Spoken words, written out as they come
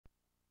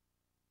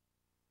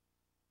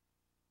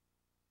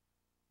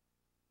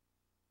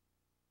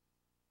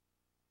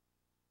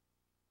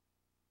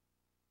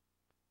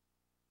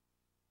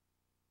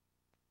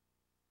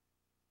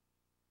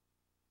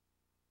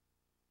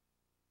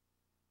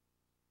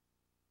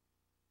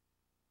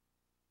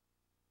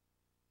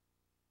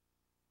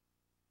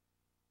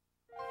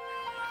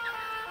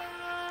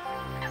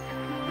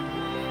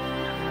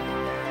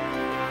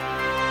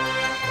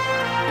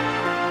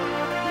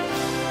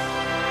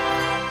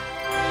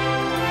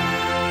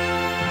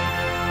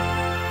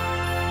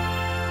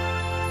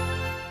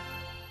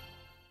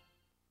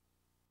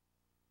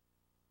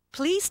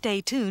Please stay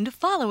tuned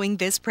following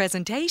this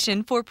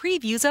presentation for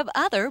previews of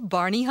other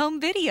Barney Home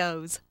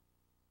videos.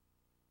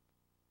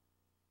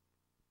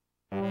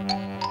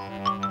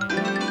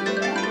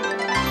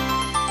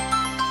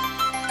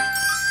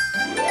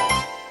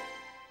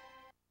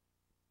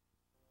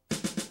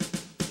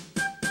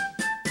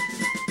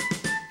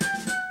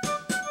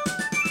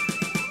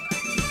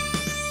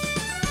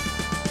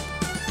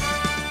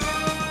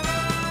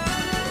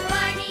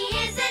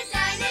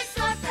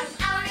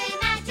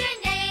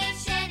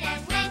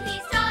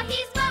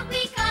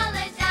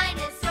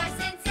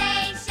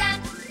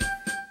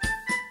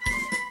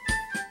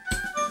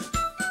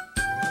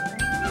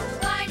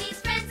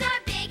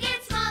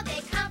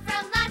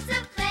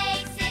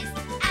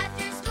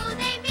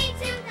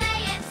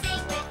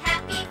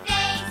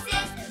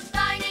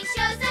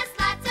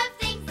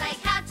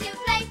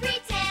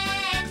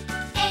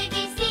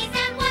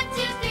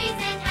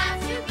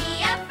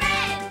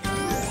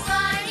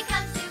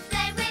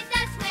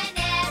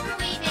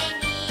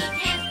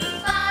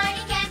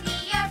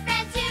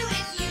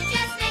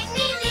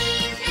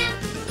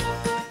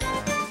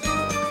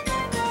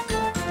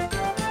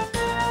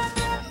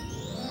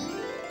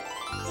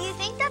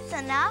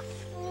 Enough?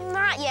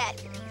 Not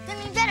yet. Then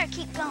we better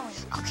keep going.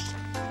 Okay.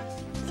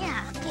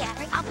 Yeah.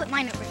 I'll put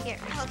mine over here.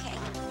 Okay.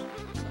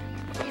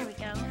 Here we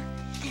go.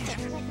 There.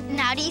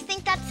 Now, do you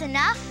think that's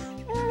enough?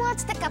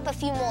 Let's stick up a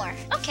few more.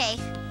 Okay.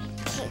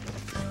 Here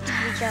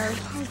we go.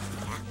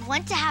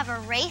 Want to have a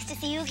race to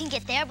see who can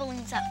get their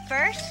balloons up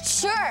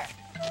first? Sure.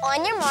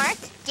 On your mark.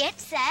 Get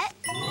set.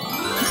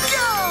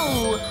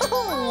 Go!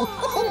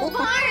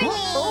 Barney!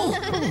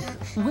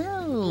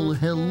 Well,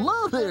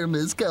 hello there,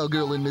 Miss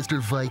Cowgirl and Mr.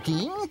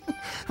 Viking.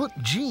 Well,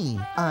 gee,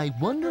 I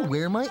wonder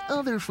where my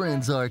other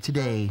friends are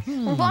today.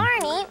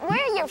 Barney, where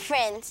are your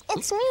friends?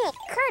 It's me,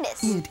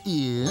 Curtis. It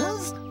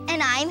is?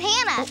 And I'm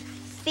Hannah.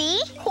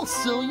 See? Oh,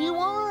 so you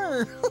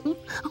are.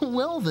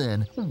 Well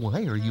then,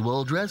 why are you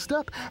all dressed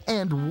up?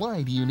 And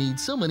why do you need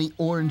so many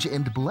orange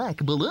and black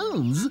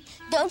balloons?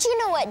 Don't you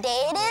know what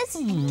day it is?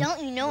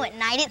 Don't you know what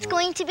night it's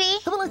going to be?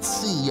 Well, let's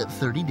see.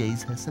 30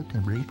 days has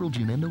September, April,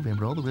 June, and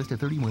November. All the rest are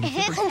 31.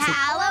 It's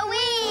Halloween!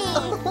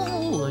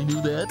 Oh, I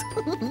knew that.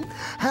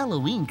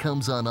 Halloween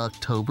comes on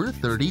October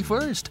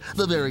 31st,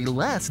 the very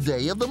last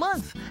day of the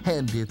month.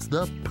 And it's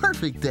the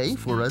perfect day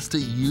for us to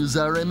use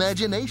our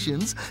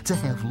imaginations to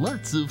have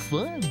lots of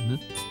fun.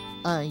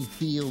 I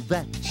feel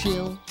that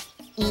chill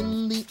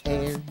in the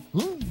air.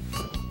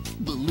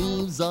 The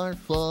leaves are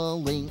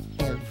falling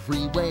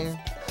everywhere.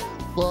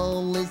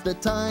 Fall is the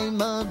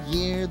time of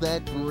year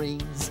that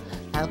brings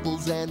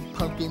apples and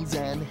pumpkins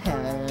and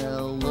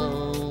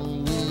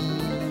Halloween.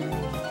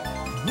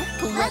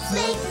 Let's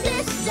make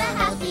this the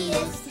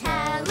happiest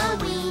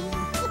Halloween.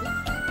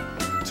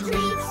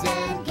 Treats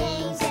and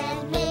games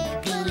and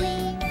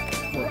make-believe.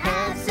 We'll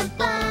have some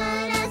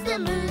fun as the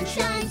moon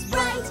shines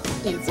bright.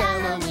 It's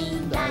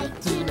Halloween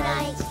night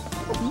tonight.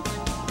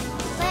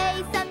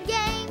 Play some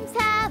games,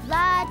 have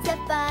lots of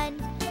fun.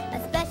 A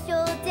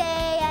special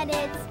day and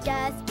it's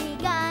just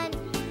begun.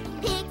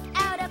 Pick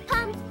out a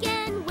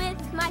pumpkin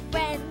with my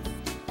friends.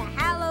 The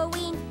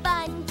Halloween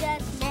fun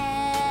just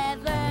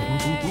never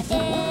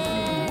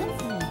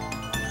ends.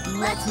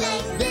 Let's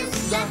make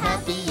this the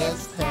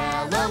happiest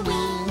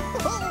Halloween.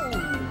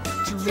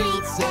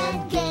 Treats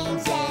and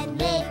games and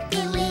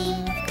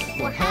make-believe.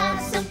 We'll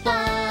have some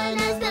fun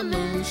as the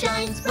moon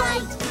shines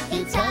bright.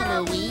 It's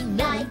Halloween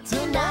night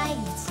tonight.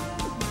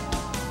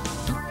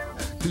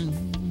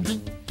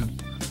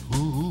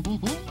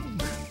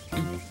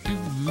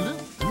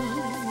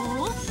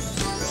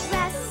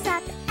 Dress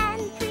up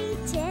and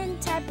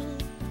pretend to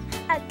be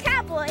a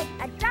cowboy,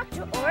 a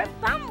doctor, or a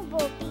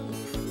bumblebee.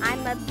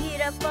 I'm a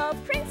beautiful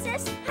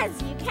princess,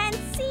 as you can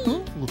see.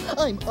 Ooh,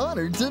 I'm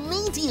honored to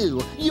meet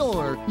you,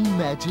 Your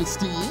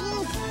Majesty.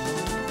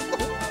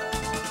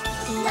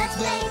 Let's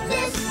make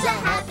this the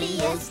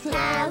happiest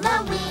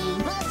Halloween.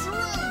 That's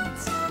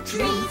right.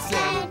 Treats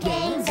and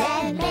games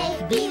and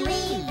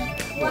make-believe.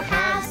 We'll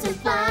have some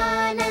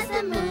fun as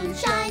the moon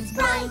shines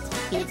bright.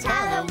 It's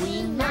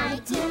Halloween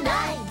night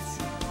tonight.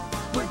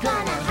 We're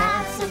gonna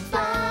have some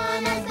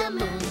fun as the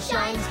moon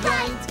shines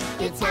bright.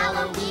 It's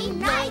Halloween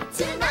night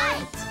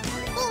tonight.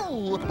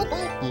 Oh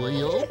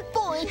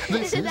boy,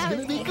 this is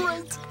gonna be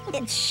great.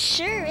 It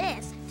sure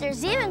is.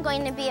 There's even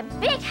going to be a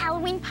big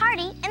Halloween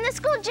party in the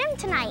school gym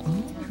tonight.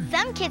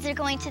 Some kids are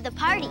going to the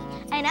party,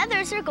 and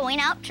others are going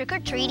out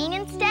trick-or-treating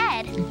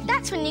instead.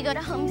 That's when you go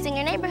to homes in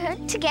your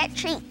neighborhood to get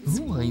treats.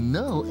 Oh, I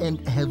know. And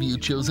have you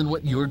chosen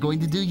what you're going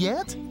to do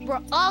yet?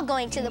 We're all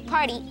going to the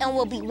party, and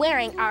we'll be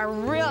wearing our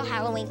real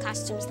Halloween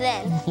costumes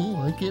then.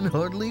 Oh, I can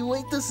hardly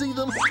wait to see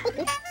them.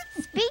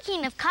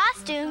 Speaking of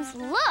costumes,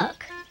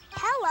 look.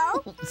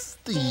 Hello.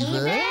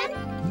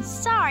 Steven?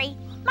 Sorry,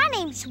 my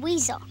name's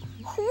Weasel.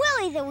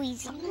 Willie the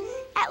Weasel.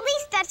 At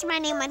least that's my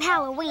name on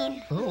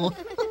Halloween. Oh.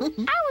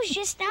 I was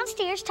just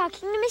downstairs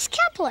talking to Miss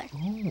Kepler.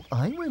 Oh,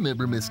 I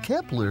remember Miss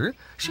Kepler.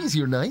 She's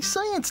your nice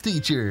science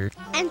teacher.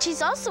 And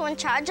she's also in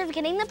charge of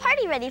getting the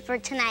party ready for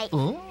tonight.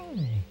 Oh.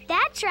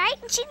 That's right,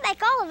 and she'd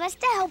like all of us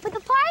to help with the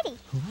party.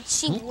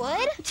 She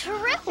would?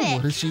 Terrific.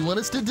 What does she want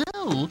us to do?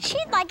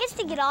 She'd like us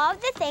to get all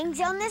of the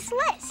things on this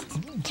list.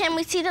 Can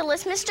we see the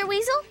list, Mr.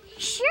 Weasel?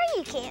 Sure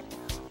you can.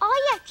 All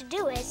you have to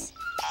do is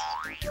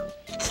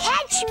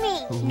catch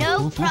me.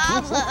 No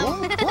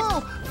problem.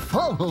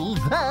 Follow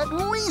that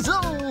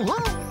weasel.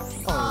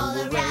 All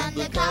around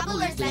the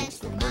cobbler's bench,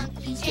 the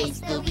monkey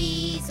chased the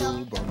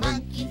weasel. The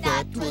monkey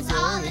thought 'twas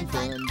all in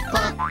fun.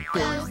 Pop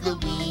goes the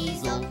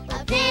weasel.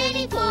 A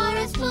penny for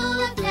a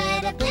spool of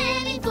thread, a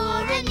penny for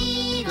a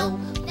needle.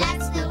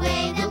 That's the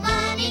way the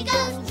money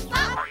goes.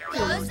 Pop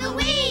goes the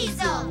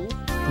weasel.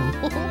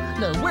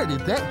 Now where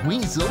did that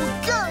weasel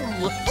go?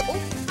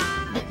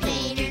 The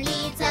painter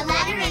needs a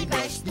ladder and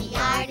brush. The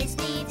artist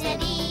needs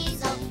an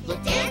easel. The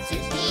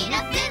dancers need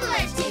a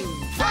fiddler too.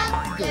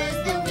 Pop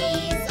goes the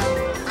weasel.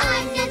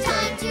 I've no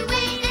time to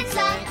wait and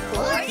sigh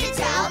or to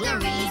tell the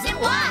reason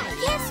why.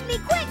 Kiss me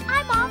quick,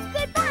 I'm off,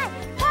 goodbye.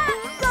 Pop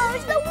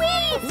goes the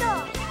weasel.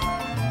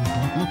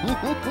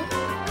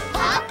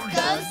 Pop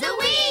goes the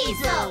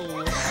weasel.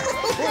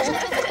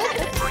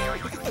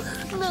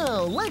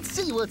 Now let's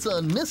see what's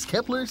on Miss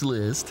Kepler's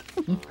list.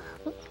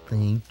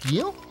 Thank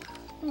you.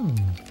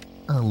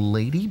 A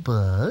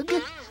ladybug.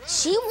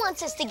 She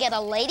wants us to get a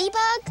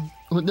ladybug?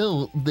 Oh,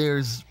 no,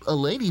 there's a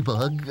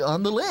ladybug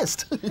on the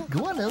list.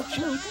 Go on now,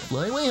 shoot.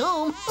 Fly away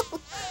home.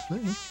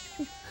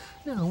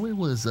 Now, where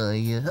was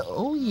I?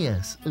 Oh,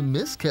 yes.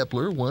 Miss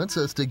Kepler wants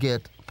us to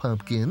get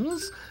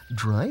pumpkins,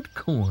 dried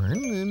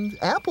corn, and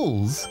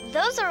apples.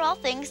 Those are all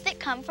things that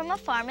come from a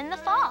farm in the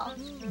fall.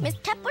 Miss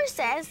Kepler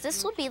says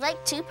this will be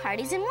like 2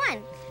 parties in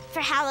one,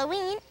 for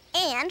Halloween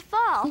and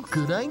fall.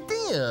 Good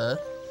idea.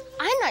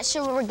 I'm not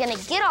sure where we're gonna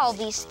get all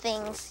these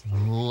things.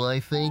 Oh, I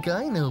think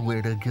I know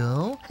where to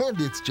go. And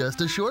it's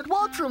just a short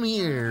walk from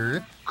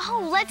here.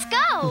 Oh, let's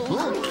go.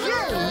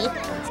 Okay.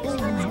 Oh,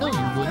 no,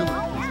 you're going to...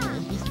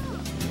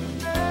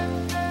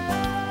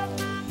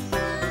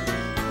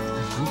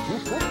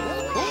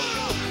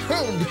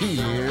 And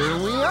here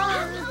we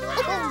are.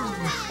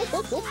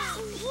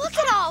 Look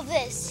at all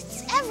this.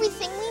 It's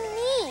everything we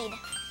need.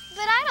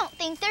 But I don't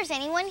think there's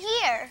anyone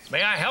here.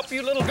 May I help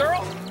you, little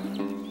girl?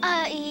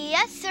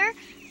 Yes, sir.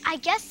 I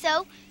guess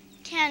so.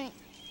 Can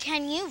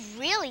you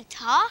really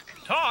talk?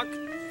 Talk?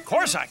 Of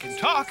course I can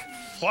talk.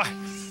 Why,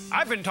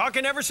 I've been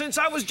talking ever since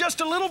I was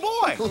just a little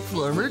boy.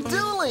 Farmer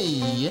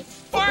Dooley.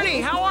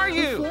 Barney, how are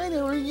you? Fine,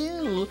 how are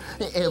you?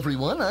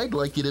 Everyone, I'd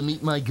like you to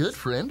meet my good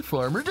friend,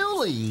 Farmer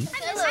Dooley.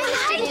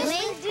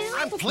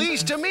 I'm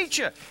pleased to meet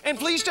you, and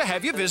pleased to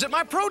have you visit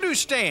my produce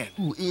stand.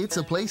 It's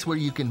a place where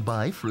you can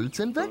buy fruits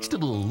and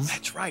vegetables.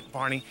 That's right,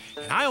 Barney.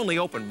 And I only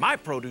open my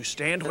produce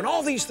stand when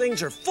all these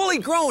things are fully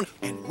grown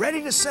and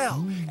ready to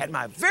sell at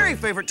my very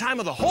favorite time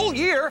of the whole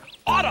year,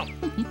 autumn.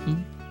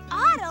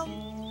 Autumn?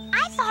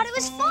 I thought it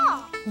was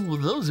fall. Well,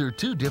 those are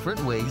 2 different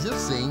ways of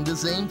saying the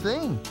same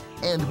thing.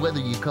 And whether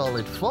you call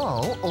it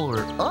fall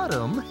or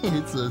autumn,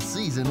 it's a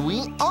season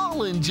we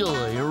all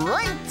enjoy,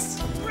 right?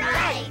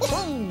 Right.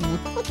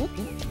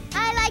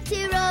 I like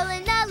to roll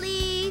in the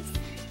leaves,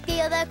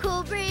 feel the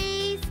cool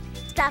breeze,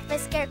 stuff a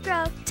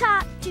scarecrow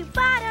top to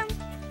bottom.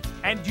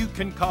 And you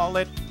can call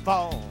it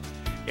fall,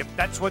 if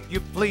that's what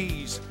you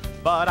please.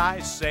 But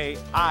I say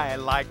I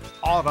like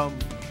autumn.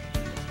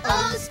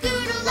 Oh,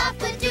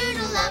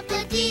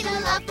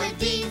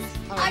 scoodle-up-a-doodle-up-a-deedle-up-a-dees.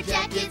 Our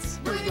jackets,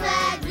 we're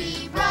glad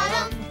we brought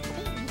 'em.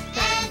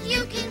 And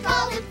you can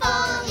call it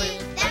fall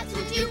if that's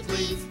what you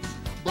please.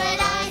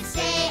 But I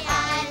say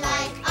I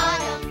like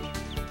autumn.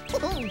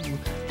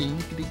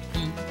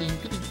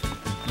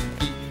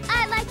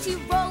 I like to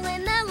roll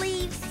in the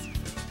leaves,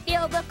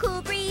 feel the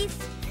cool breeze,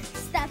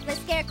 stuff a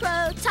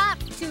scarecrow top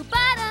to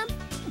bottom.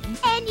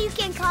 And you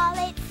can call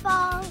it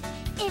fall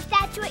if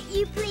that's what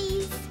you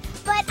please.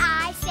 But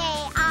I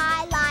say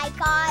I like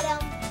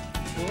autumn.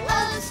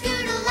 Oh,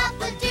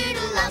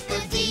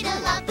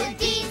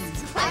 scoodle-up-a-doodle-up-a-deedle-up-a-dees.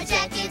 Our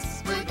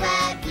jackets, we're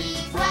glad we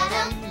brought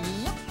 'em.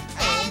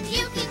 And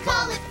you can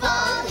call it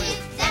fall if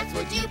that's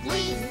what you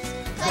please.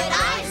 But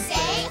I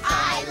say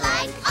I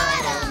like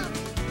autumn.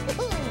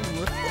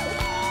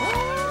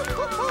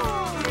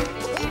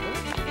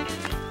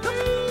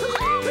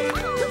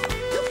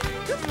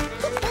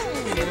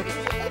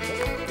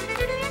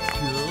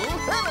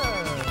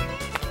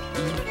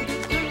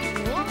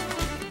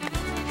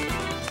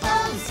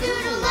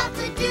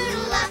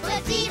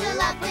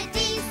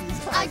 Scoodle-up-a-doodle-up-a-deedle-up-a-dees.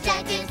 Our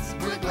jackets,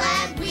 we're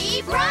glad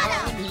we brought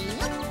 'em.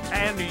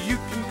 And you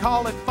can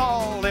call it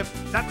fall if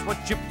that's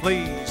what you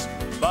please.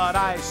 But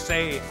I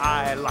say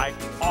I like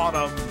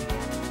autumn.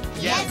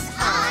 Yes,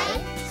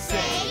 I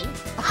say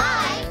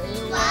I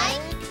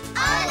like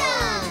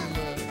autumn.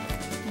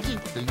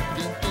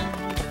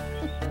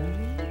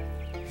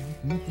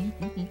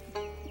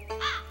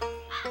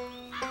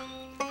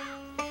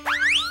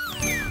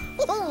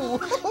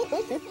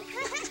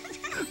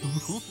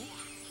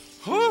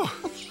 Whew.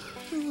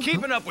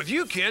 Keeping up with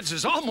you kids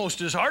is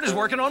almost as hard as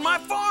working on my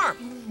farm.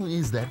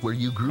 Is that where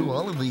you grew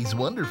all of these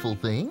wonderful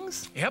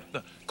things? Yep,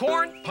 the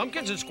corn,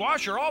 pumpkins, and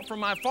squash are all from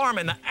my farm,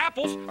 and the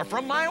apples are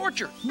from my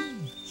orchard.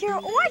 Your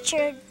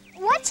orchard?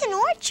 What's an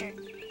orchard?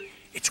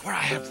 It's where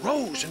I have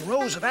rows and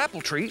rows of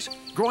apple trees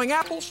growing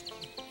apples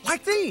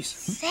like these.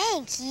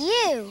 Thank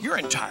you. You're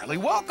entirely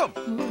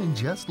welcome.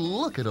 Just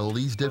look at all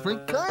these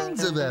different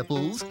kinds of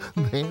apples.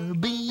 They're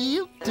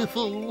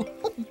beautiful.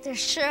 There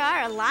sure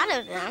are a lot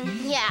of them.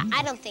 Yeah,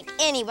 I don't think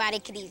anybody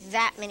could eat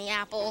that many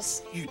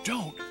apples. You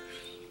don't?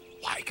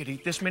 Well, I could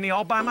eat this many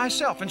all by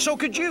myself, and so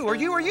could you, or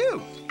you, or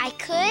you. I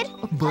could?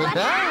 But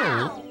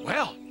how?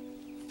 Well,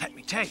 let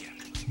me tell you.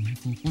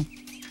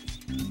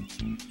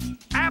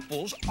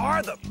 Apples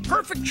are the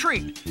perfect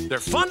treat. They're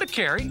fun to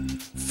carry,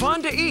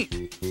 fun to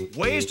eat.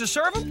 Ways to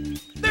serve them?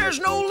 There's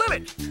no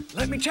limit.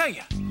 Let me tell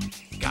you.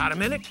 Got a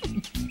minute?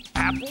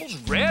 Apples,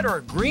 red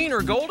or green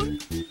or golden?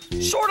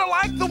 Sort of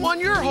like the one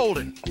you're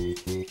holding.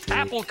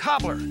 Apple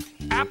cobbler,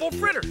 apple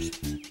fritters,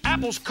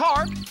 apples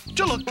carved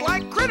to look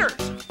like critters.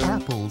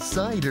 Apple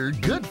cider,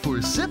 good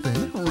for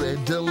sipping.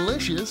 Red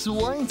delicious,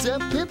 winds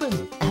up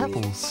pippin'.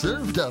 Apples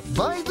served up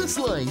by the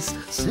slice.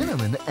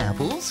 Cinnamon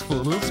apples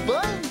full of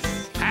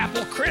spice.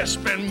 Apple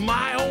crisp and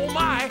my oh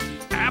my.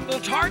 Apple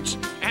tarts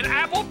and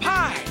apple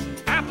pie.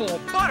 Apple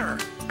butter,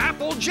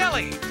 apple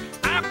jelly,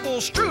 apple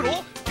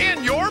strudel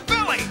in your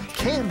belly.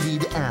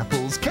 Candied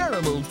apples,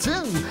 caramel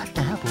too.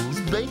 Apples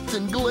baked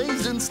and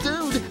glazed and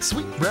stewed.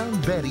 Sweet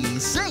brown Betty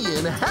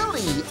saying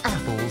howdy.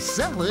 Apple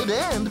salad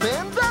and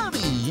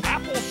bandowdy.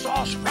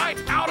 Applesauce right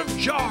out of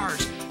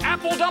jars.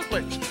 Apple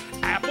dumplings,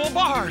 apple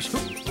bars.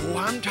 Oh,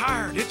 I'm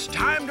tired. It's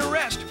time to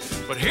rest.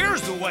 But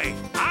here's the way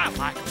I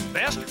like them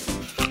best.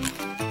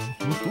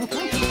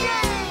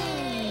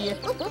 Yay!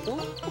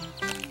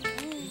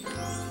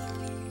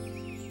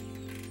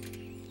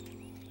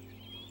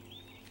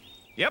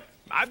 Yep,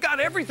 I've got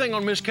everything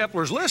on Miss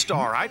Kepler's list,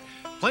 all right.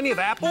 Plenty of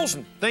apples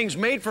and things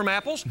made from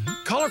apples,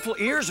 colorful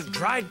ears of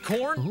dried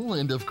corn. Oh,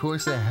 and of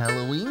course a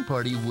Halloween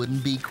party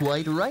wouldn't be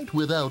quite right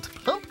without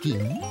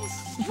pumpkins.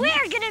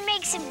 We're gonna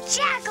make some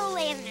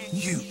jack-o'-lanterns.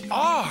 You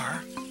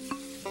are?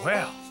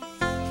 Well,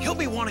 you'll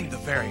be wanting the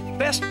very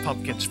best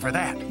pumpkins for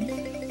that.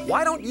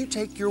 Why don't you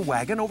take your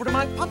wagon over to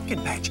my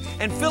pumpkin patch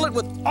and fill it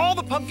with all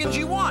the pumpkins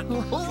you want?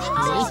 We're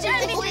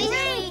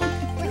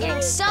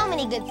getting so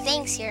many good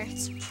things here.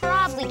 It's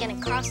probably gonna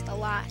cost a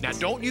lot. Now,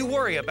 don't you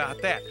worry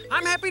about that.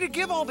 I'm happy to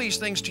give all these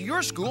things to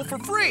your school for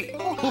free.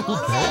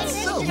 That's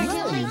so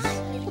nice.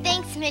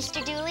 Thanks,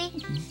 Mr. Dooley.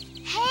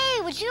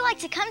 Hey, would you like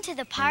to come to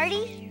the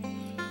party?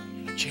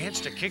 A chance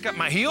to kick up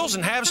my heels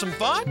and have some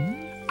fun?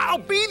 I'll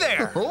be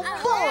there. Oh,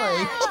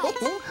 boy.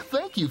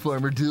 Thank you,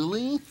 Farmer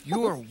Dooley.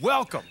 You're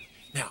welcome.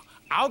 Now,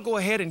 I'll go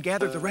ahead and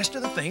gather the rest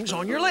of the things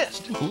on your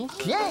list.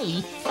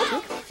 Okay.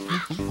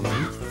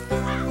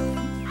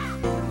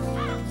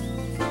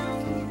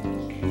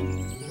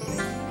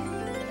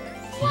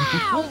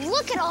 Wow,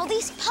 look at all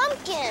these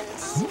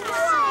pumpkins.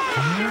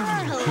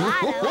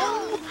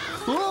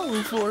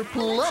 Oh, for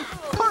plump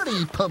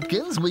party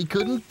pumpkins, we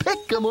couldn't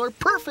pick a more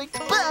perfect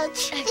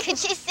batch.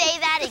 Could you say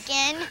that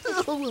again?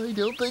 Oh, I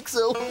don't think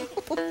so.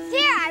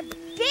 There are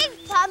big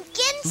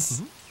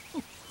pumpkins,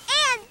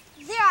 and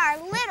there are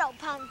little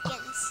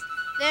pumpkins.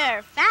 There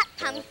are fat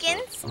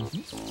pumpkins,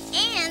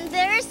 and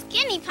there are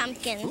skinny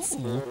pumpkins.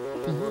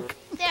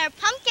 There are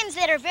pumpkins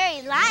that are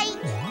very light,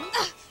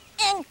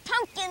 and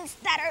pumpkins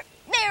that are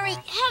very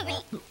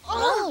heavy.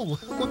 Oh,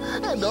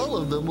 and all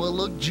of them will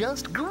look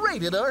just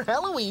great at our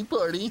Halloween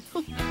party.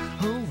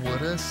 Oh,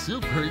 what a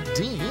super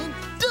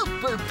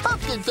duper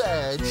pumpkin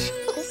patch.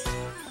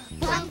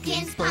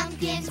 Pumpkins,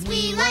 pumpkins,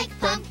 we like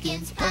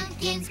pumpkins.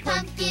 Pumpkins,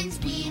 pumpkins,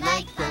 we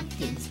like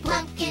pumpkins.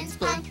 Pumpkins,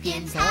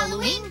 pumpkins,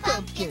 Halloween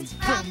pumpkins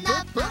from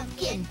the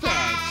pumpkin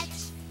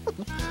patch.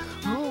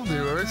 Oh,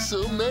 there are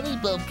so many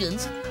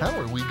pumpkins. How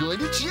are we going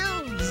to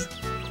choose?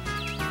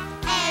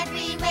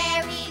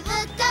 Everywhere we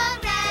look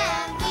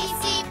around, we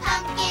see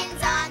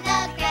pumpkins on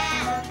the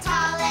ground.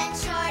 Tall and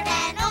short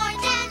and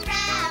orange and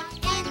round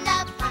in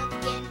the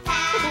pumpkin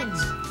patch.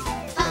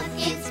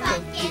 Pumpkins,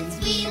 pumpkins,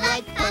 we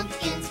like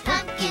pumpkins.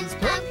 Pumpkins,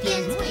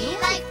 pumpkins, we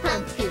like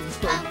pumpkins.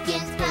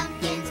 Pumpkins,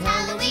 pumpkins,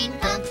 Halloween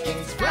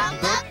pumpkins from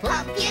the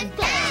pumpkin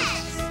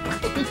patch.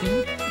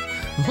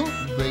 Oh,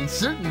 they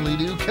certainly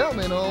do come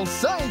in all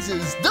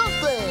sizes,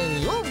 don't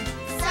they? Oh.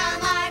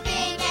 Some are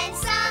big and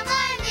some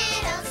are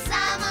little.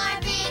 Some are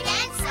big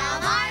and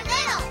some are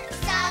little.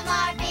 Some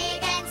are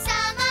big and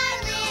some are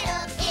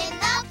little in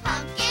the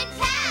pumpkin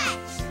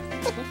patch.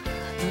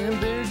 And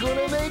they're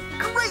gonna make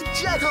great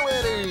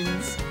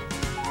jack-o'-lanterns.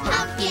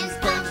 Pumpkins,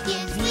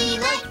 pumpkins, we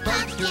like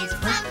pumpkins.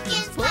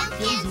 Pumpkins,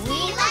 pumpkins,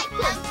 we like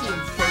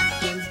pumpkins.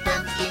 Pumpkins,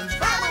 pumpkins,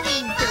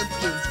 Halloween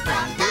pumpkins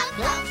from the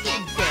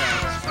pumpkin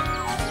patch.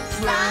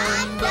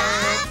 From the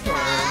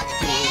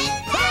pumpkin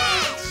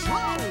patch.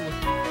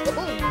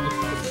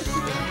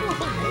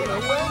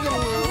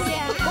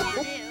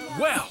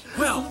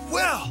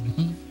 Well.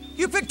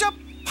 You picked up a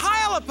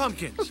pile of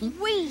pumpkins.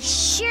 We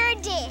sure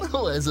did.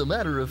 Oh, as a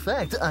matter of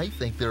fact, I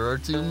think there are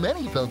too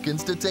many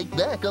pumpkins to take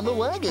back on the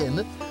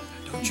wagon.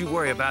 Don't you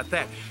worry about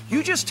that.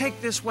 You just take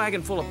this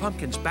wagon full of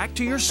pumpkins back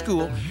to your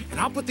school, and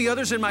I'll put the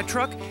others in my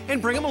truck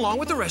and bring them along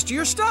with the rest of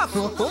your stuff.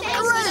 Oh, great!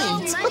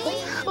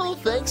 Oh,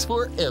 thanks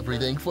for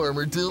everything,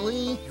 Farmer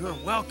Dooley. You're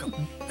welcome.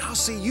 And I'll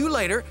see you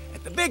later at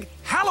at the big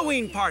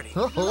Halloween party.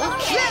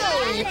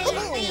 Okay!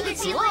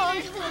 So long!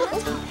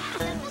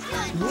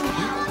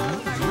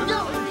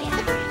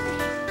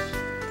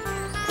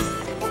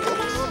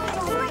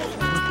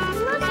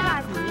 Look at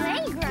our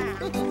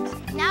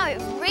playground. Now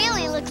it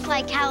really looks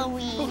like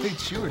Halloween. It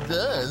sure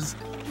does.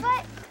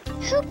 But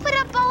who put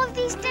up all of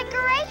these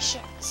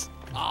decorations?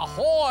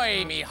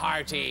 Ahoy, me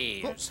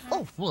hearties!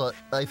 Oh, well,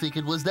 I think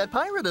it was that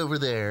pirate over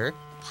there.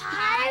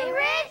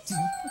 Pirate?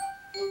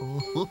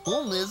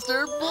 Oh,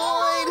 Mr.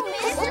 Boyd!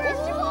 Mr.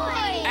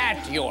 Boyd!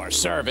 At your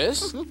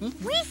service.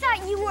 We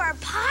thought you were a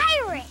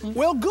pirate.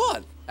 Well,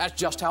 good. That's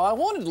just how I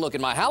wanted to look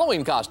in my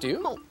Halloween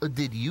costume. Oh,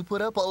 did you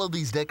put up all of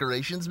these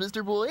decorations,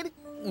 Mr. Boyd?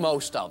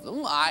 Most of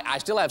them. I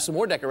still have some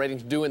more decorating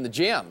to do in the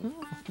gym.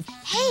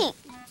 Hey,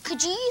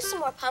 could you use some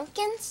more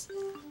pumpkins?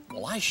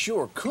 Well, I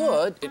sure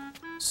could.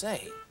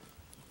 Say,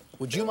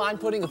 would you mind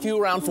putting a few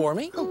around for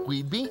me? Oh,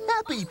 we'd be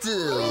happy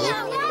to.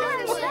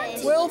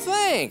 Well,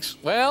 thanks.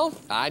 Well,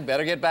 I'd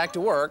better get back to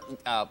work.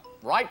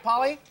 Right,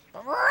 Polly?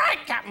 Right,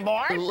 Captain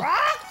Boyd.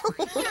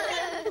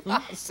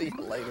 I'll see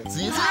you later.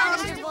 See you soon.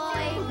 Mr.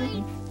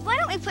 Boyd. Why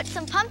don't we put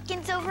some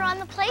pumpkins over on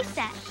the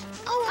playset?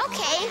 Oh,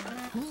 okay.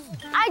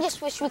 I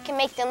just wish we could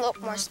make them look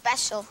more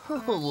special.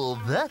 Oh, well,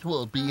 that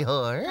won't be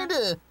hard.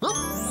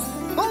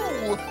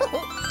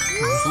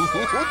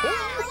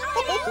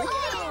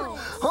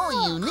 All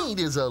you need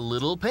is a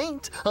little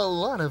paint, a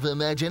lot of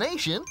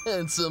imagination,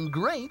 and some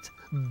great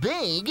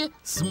big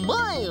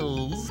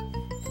smiles.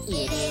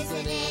 It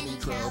isn't any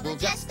trouble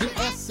just to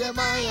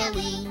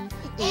S-M-I-L-E.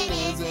 It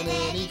isn't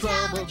any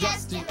trouble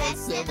just to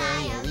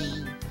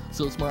S-M-I-L-E.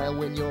 So smile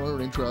when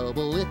you're in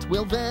trouble, it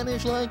will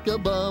vanish like a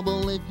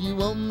bubble if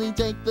you only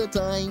take the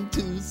time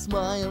to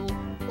smile.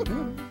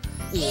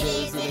 It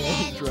isn't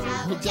any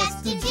trouble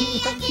just to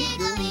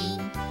G-I-Giggly.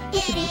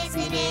 It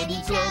isn't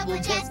any trouble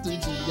just to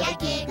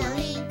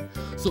G-I-Giggly.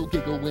 So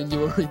giggle when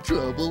you're in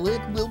trouble,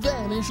 it will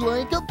vanish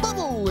like a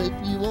bubble if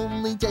you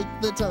only take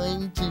the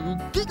time to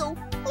giggle.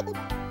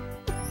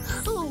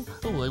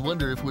 Oh, I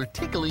wonder if we're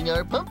tickling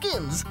our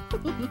pumpkins.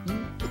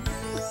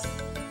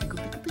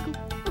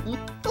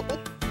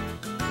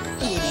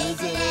 It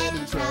isn't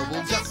any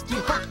trouble just to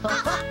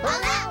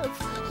laugh.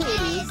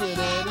 It isn't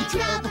any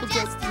trouble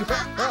just to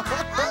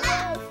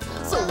laugh.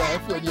 So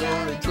laugh when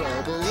you're in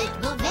trouble, It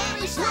will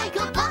vanish like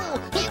a bubble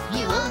if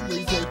you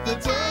only take the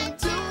time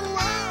to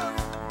laugh.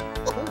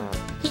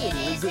 It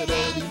isn't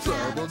any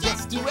trouble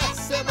just to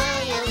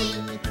S-M-I-L-E.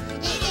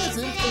 It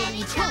isn't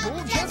any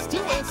trouble just to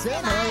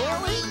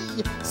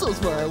S-M-I-L-E. So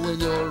smile when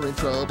you're in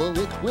trouble,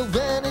 it will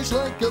vanish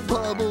like a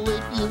bubble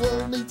if you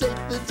only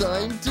take the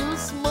time to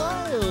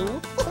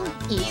smile.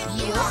 If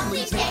you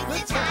only take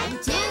the time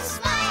to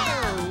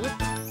smile.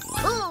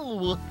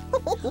 Oh!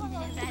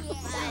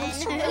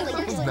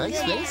 Nice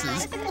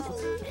faces.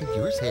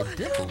 Yours had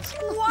dimples.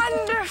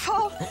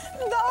 Wonderful.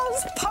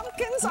 Those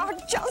pumpkins are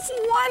just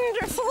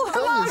wonderful.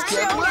 Hello, Miss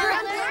children.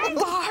 Hi.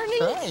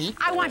 Barney,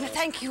 I want to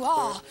thank you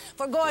all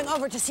for going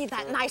over to see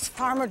that nice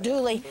Farmer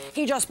Dooley.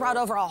 He just brought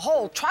over a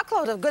whole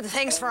truckload of good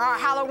things for our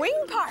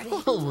Halloween party.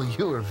 Oh, well,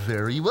 you're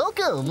very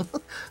welcome.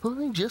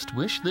 I just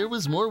wish there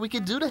was more we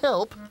could do to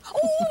help.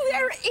 Oh,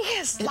 there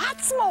is.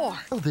 Lots more.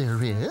 Oh,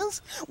 there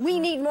is? We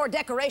need more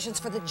decorations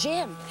for the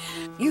gym.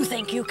 You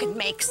think you could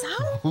make some?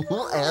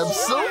 Oh,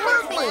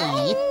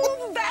 absolutely.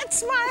 Oh,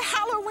 that's my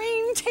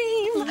Halloween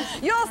team.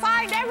 You'll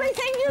find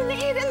everything you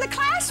need in the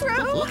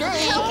classroom.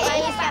 Okay.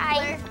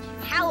 Okay,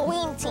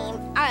 Halloween team.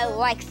 I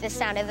like the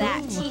sound of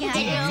that. Me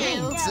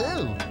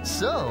too.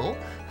 So,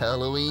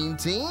 Halloween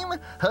team,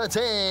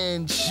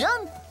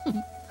 attention!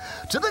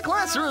 To the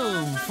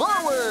classroom,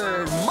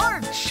 forward,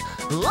 march!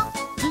 1,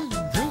 2,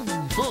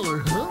 3,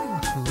 4. Here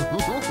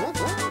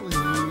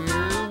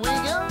we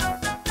go.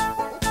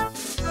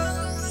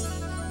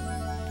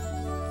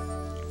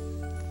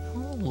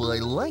 Oh, I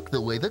like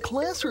the way the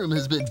classroom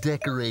has been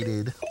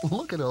decorated.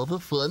 Look at all the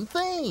fun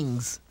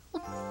things.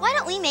 Why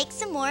don't we make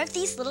some more of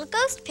these little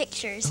ghost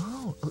pictures?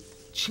 Oh,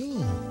 gee,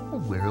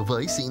 where have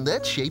I seen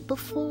that shape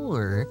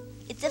before?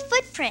 It's a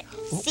footprint.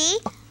 See?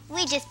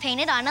 We just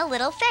painted on a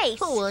little face.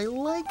 Oh, I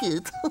like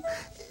it.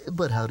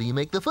 But how do you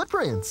make the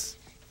footprints?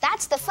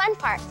 That's the fun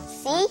part.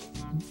 See?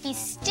 You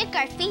stick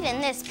our feet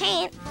in this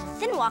paint,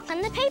 then walk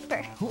on the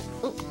paper.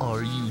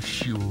 Are you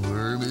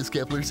sure Miss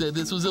Kepler said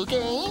this was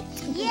okay?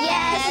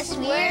 Yes,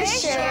 we're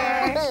sure.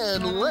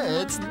 And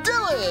let's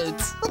do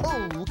it!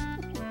 Oh.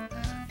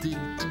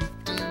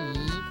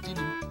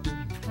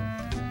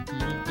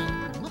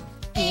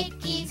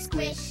 Icky,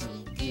 squishy,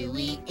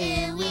 gooey,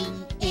 ooey.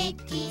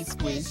 Icky,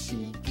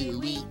 squishy,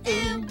 gooey,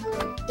 oo.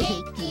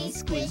 Icky,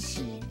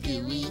 squishy,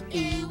 gooey,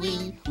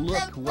 ooey.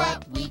 Look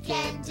what we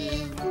can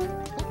do.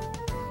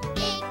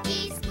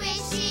 Icky,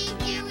 squishy,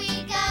 here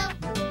we go.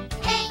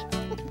 Hey,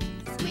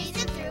 squeeze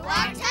it through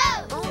our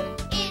toes.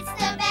 It's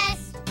the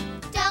best,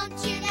 don't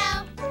you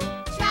know?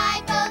 Try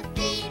both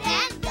feet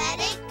and let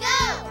it go.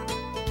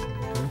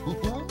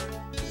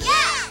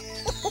 Yeah!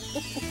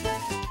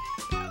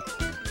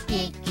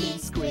 Icky,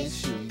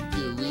 squishy,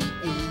 gooey,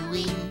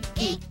 ooey.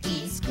 Icky,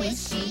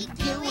 squishy,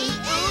 gooey,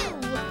 oo.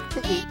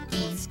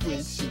 Icky,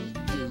 squishy,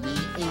 gooey,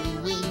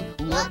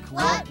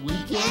 what we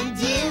can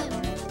do.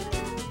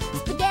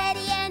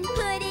 Spaghetti and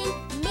pudding,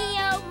 me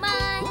oh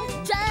my,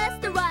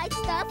 just the right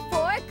stuff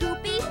for a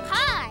goopy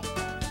pie.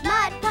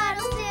 Mud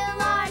puddles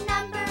still are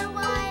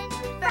 #1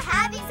 for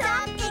having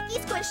some icky,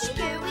 squishy,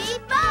 gooey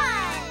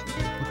fun.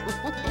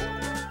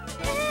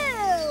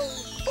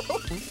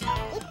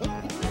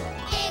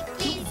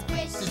 Icky,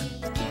 squishy,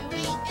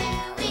 gooey,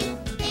 ooey.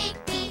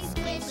 Icky,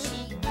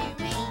 squishy,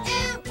 gooey,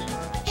 oo.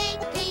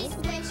 Icky,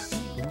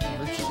 squishy,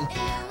 gooey,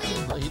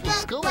 ooey.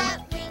 Let's Look go. what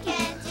we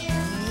can do.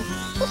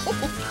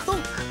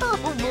 Oh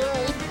my!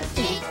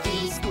 Icky,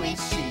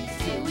 squishy,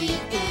 gooey,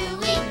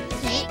 ooey.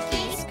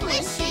 Icky,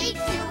 squishy,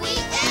 gooey,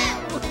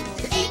 oo.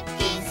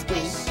 Icky,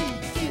 squishy,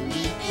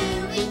 gooey,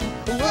 ooey.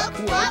 Look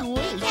what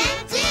we can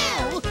do.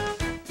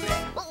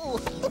 Oh,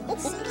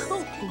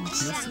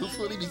 you're so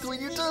funny between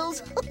your toes.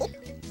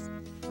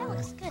 That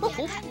looks good.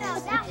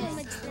 That one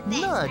looks the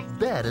best. Not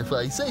bad if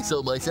I say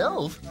so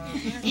myself.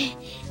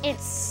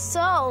 It's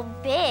so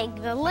big,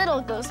 the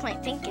little ghost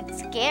might think it's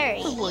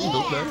scary. Well, I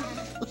hope not.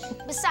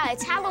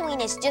 Besides, Halloween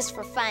is just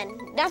for fun.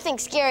 Nothing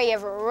scary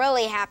ever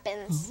really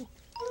happens.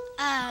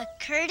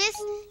 Curtis,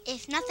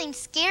 if nothing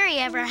scary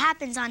ever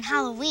happens on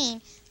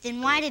Halloween,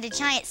 then why did a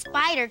giant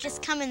spider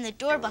just come in the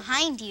door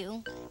behind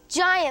you?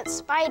 Giant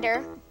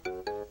spider?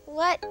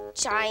 What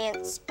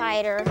giant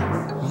spider?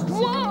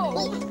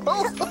 Whoa!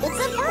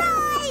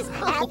 Surprise!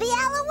 Happy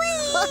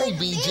Halloween! Hi,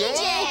 BJ!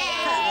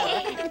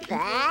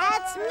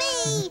 That's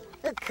me!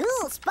 A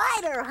cool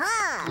spider,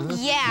 huh?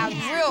 Yeah,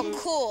 real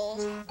cool.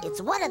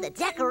 It's one of the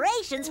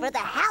decorations for the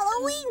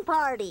Halloween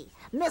party.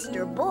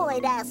 Mr.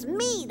 Boyd asked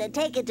me to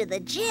take it to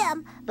the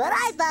gym, but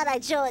I thought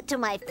I'd show it to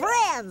my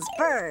friends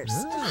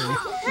first.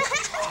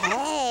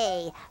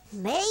 Hey,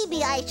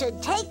 maybe I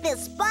should take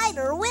this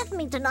spider with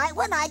me tonight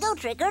when I go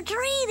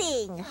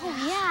trick-or-treating.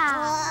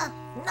 Yeah.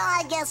 No,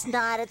 I guess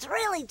not. It's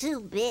really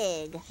too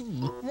big.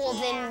 Well,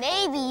 then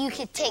maybe you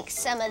could take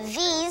some of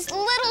these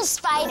little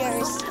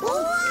spiders.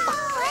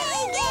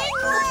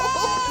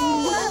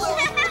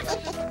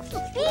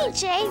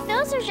 BJ,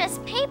 those are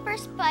just paper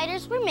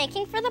spiders we're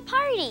making for the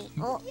party.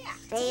 Oh,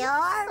 they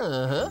are?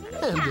 Uh-huh.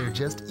 And they're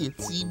just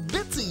itsy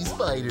bitsy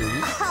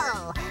spiders.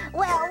 Oh,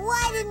 well,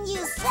 why didn't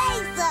you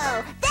say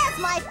so? That's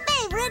my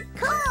favorite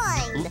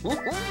kind.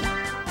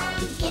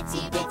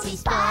 Itsy bitsy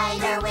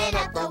spider went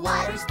up the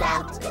water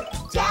spout.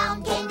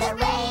 Down came the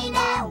rain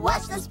and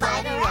washed the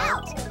spider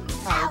out.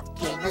 Out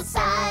came the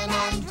sun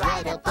and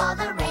dried up all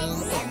the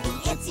rain. And the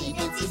itsy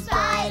bitsy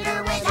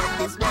spider went up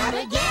the spout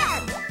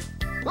again.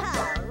 All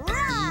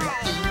right.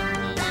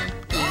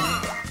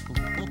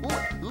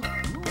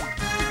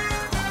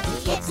 The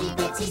itsy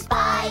bitsy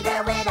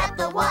spider went up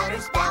the water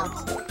spout.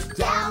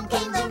 Down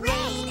came the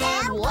rain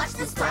and washed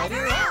the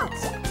spider out.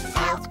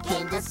 Out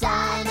came the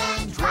sun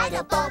and dried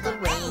up all the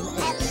rain.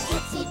 And the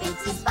itsy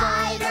bitsy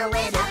spider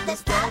went up the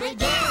spout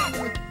again.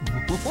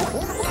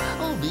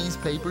 Oh, these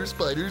paper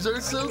spiders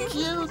are so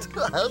cute.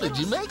 How did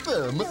you make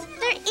them?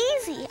 They're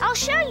easy. I'll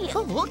show you.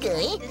 Oh,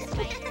 okay.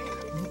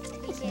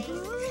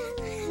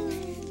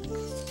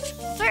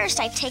 First,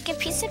 I take a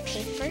piece of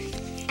paper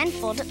and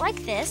fold it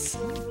like this.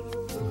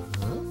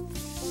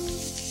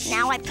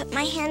 Now I put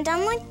my hand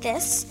down like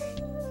this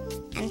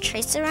and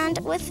trace around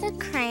it with a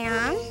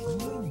crayon.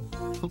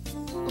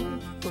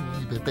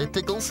 I bet that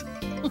tickles.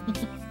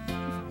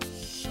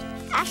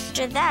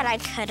 After that, I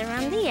cut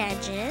around the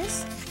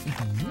edges.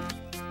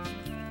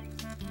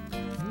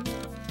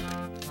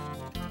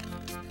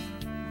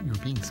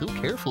 You're being so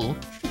careful.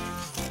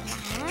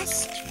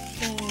 Last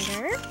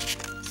finger.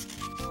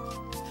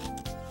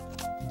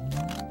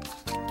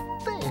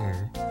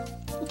 There.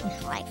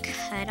 Now I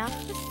cut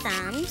off the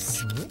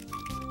thumbs.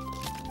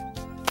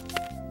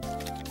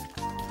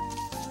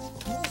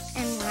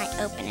 And when I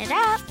open it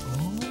up,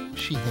 Oh,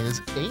 she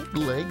has 8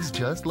 legs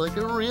just like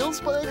a real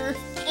spider.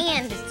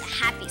 and it's a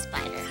happy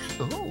spider.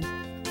 Oh.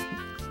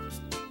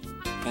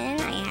 Then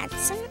I add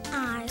some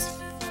eyes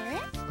for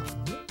it.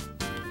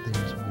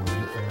 There's one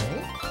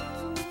eye.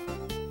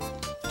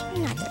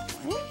 Another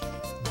one.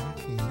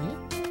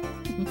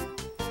 Okay.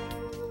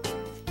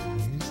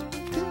 There's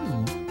 2.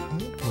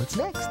 And what's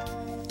next?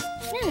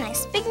 And a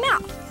nice big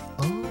mouth.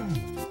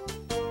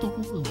 Oh, a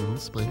little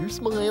spider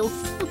smile.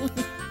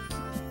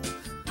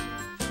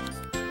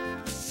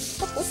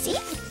 See?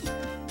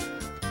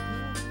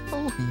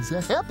 Oh, he's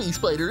a happy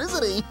spider,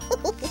 isn't he?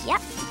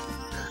 Yep.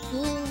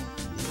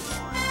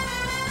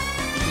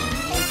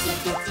 Itsy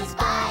bitsy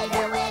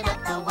spider went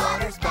up the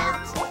water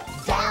spout.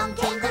 Down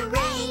came the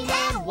rain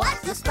and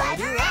washed the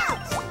spider out.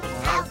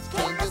 Out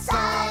came the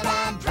sun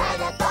and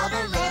dried up all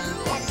the rain.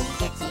 And the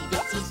itsy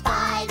bitsy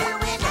spider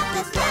went up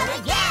the spout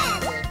again.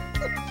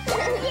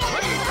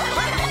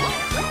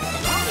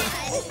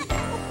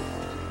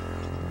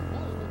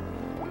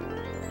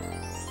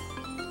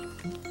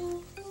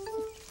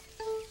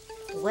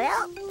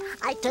 Well,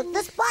 I took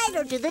the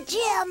spider to the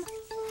gym.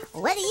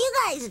 What are you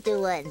guys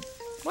doing?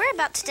 We're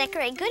about to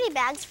decorate goodie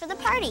bags for the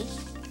party.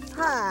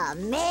 Oh,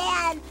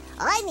 man,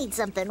 I need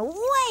something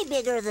way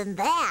bigger than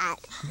that.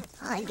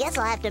 I guess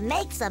I'll have to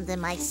make something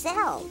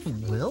myself.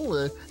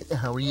 Well,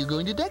 how are you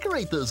going to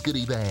decorate those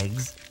goodie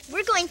bags?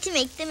 We're going to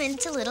make them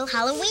into little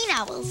Halloween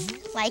owls,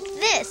 like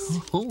this.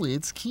 Oh,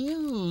 it's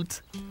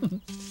cute.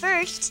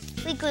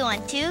 First, we glue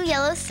on 2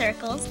 yellow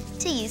circles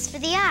to use for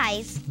the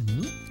eyes.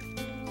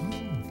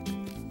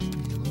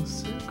 Yellow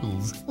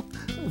circles.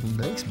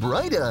 Nice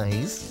bright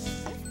eyes.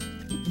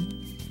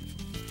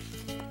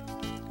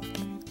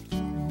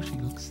 She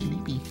looks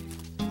sleepy.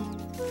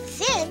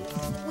 Then,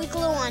 we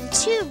glue on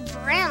 2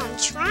 brown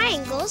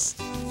triangles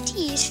to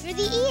use for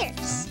the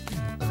ears.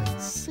 I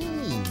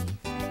see.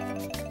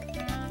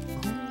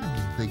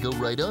 They go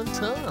right on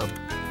top.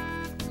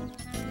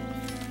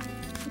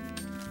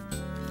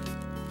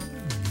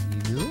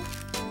 There you go.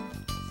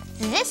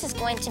 This is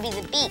going to be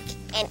the beak,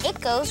 and it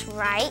goes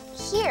right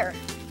here.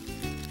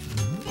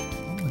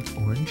 Oh, an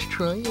orange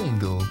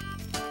triangle.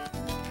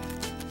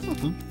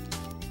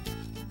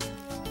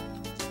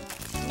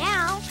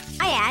 Now,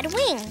 I add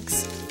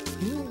wings.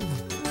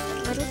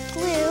 Little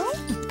glue.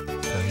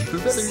 Time for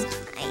feathers.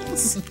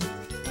 Nice.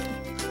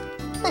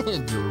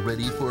 And you're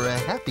ready for a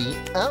happy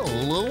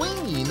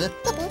Halloween.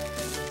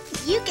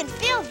 You can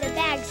fill the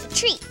bags of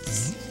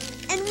treats.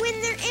 And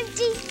when they're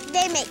empty,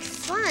 they make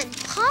fun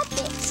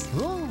puppets.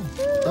 Oh,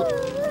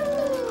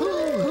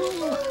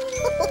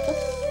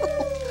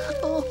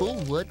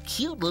 what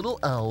cute little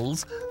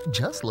owls,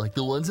 just like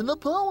the ones in the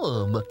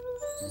poem.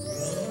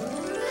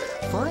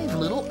 5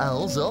 little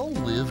owls all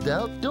lived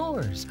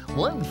outdoors.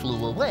 1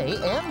 flew away,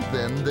 and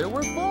then there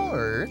were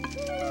 4.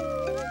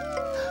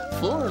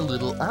 4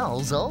 little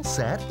owls all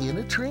sat in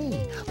a tree.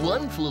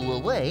 1 flew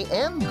away,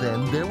 and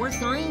then there were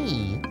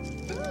 3.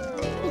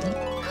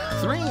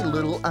 3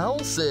 little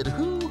owls said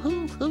hoo,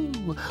 hoo, hoo.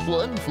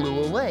 1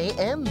 flew away,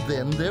 and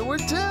then there were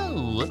 2.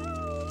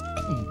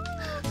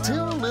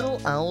 2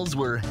 little owls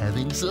were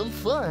having some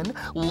fun.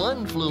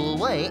 1 flew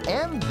away,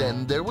 and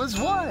then there was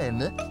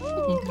 1.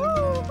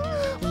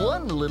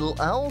 1 little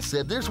owl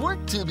said there's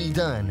work to be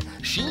done.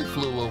 She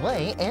flew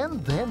away,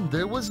 and then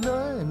there was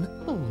none.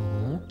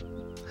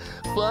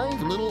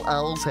 5 little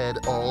owls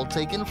had all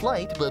taken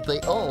flight, but they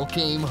all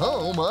came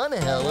home on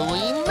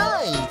Halloween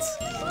night.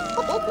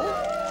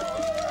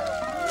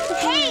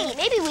 Hey,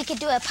 maybe we could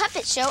do a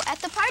puppet show at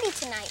the party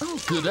tonight. Oh,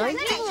 good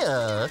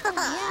idea.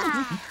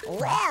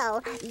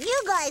 Well,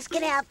 you guys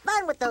can have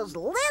fun with those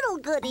little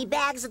goodie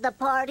bags at the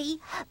party.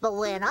 But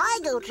when I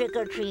go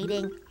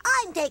trick-or-treating,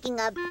 I'm taking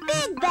a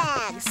big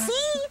bag,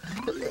 see?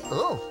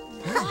 Oh,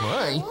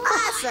 my.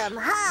 Awesome,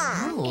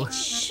 huh? Oh.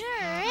 Sure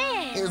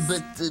is.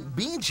 But,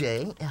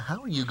 BJ,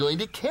 how are you going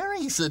to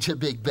carry such a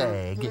big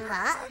bag?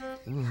 Huh?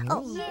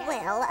 Oh,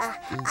 well,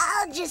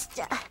 I'll just,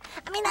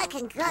 I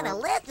can kind of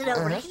lift it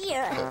over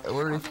here.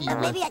 Or if you...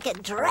 Maybe I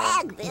can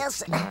drag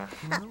this.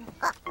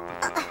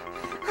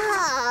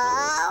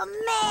 Oh,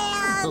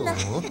 man. Oh.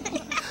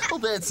 Well,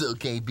 that's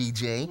okay,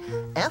 BJ.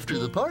 After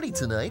the party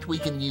tonight, we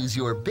can use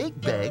your big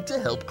bag to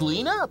help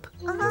clean up.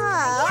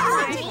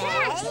 Oh, okay.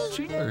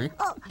 Sure.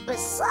 Oh,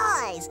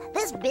 besides,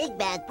 this big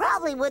bag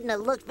probably wouldn't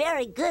have looked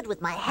very good with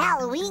my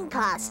Halloween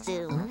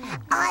costume.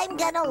 I'm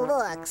gonna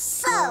look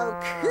so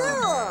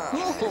cool.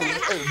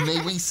 May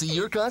we see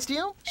your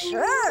costume?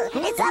 Sure,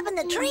 it's up in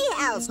the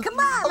treehouse. Come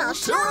on, I'll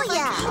show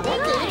ya.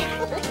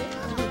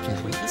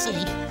 Can't wait to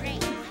see.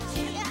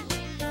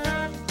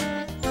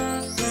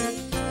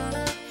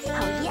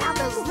 Oh yeah,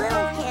 those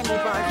little candy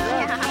bars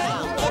are okay.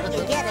 If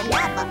you get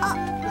enough.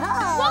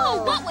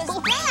 Whoa, what was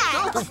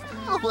that?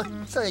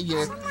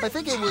 I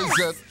think it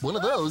was one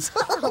of those.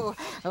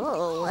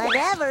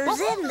 Whatever's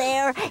in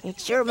there,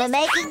 it's sure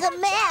making a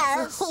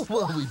mess.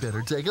 Well, we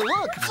better take a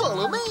look.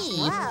 Follow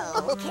me.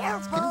 Whoa,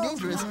 careful. Getting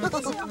dangerous.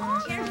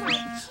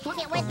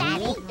 With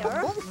that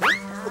either.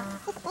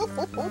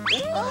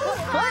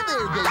 Hi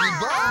there, Baby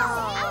Bop.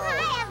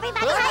 Hi,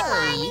 everybody. Hi,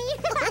 Barney.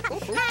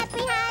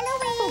 Happy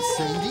Halloween.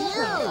 Same to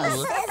you.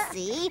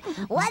 Sissy,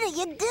 what are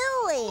you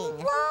doing?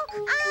 Well,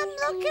 I'm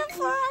looking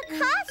for a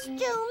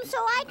costume so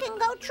I can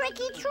go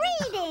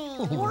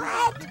trick-or-treating.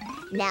 What?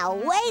 Now,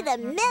 wait a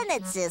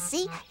minute,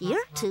 Sissy.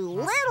 You're too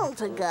little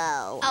to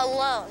go.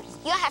 Alone.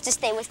 You'll have to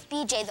stay with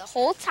BJ the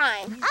whole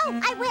time. Oh,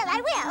 I will.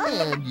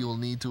 And you'll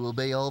need to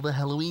obey all the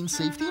Halloween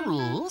safety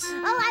rules.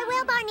 Oh, I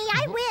will, Barney.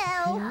 I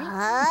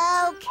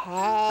will.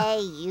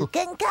 Okay, you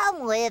can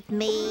come with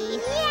me.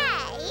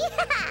 Yay!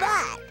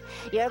 But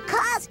your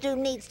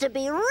costume needs to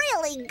be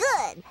really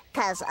good,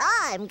 'cause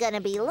I'm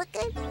gonna be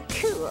looking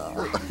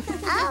cool.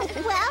 Oh,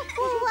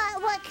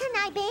 well, what can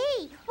I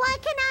be?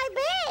 What can I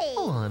be?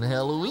 On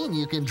Halloween,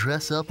 you can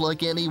dress up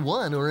like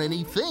anyone or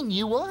anything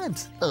you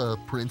want. A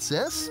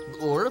princess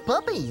or a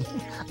puppy.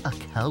 A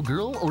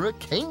cowgirl or a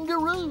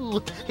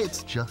kangaroo.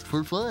 It's just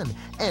for fun,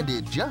 and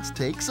it just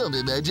takes some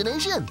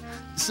imagination.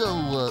 So,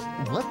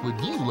 what would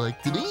you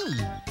like to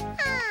be?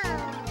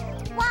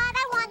 What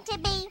I want to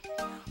be.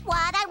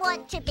 What I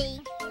want to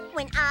be.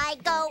 When I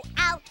go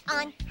out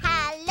on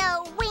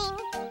Halloween.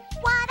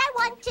 What I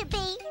want to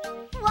be.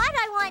 What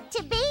I want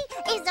to be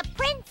is a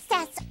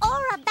princess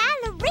or a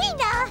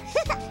ballerina.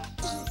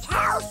 Each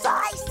house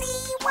I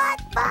see, what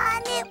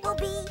fun it will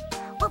be.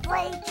 We'll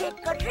play trick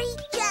or treat,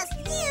 just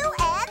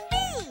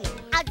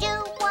do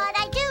what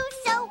I do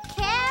so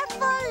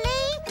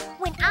carefully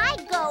when I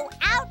go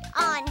out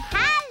on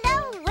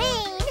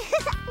Halloween.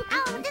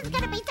 Oh, this is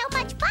gonna be so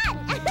much fun.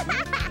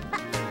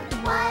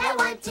 What I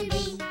want to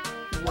be,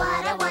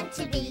 what I want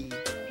to be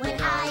when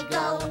I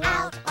go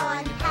out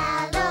on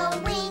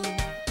Halloween.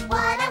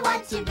 What I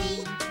want to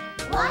be,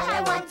 what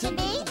I want to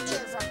be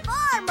is a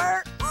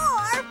farmer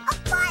or a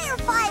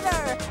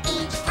firefighter.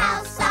 Each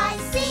house I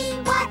see,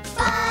 what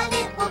fun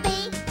it will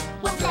be.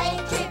 We'll play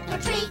trick or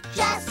treat,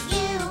 just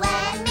you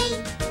and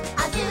me.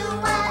 I'll do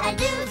what I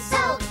do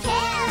so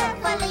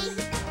carefully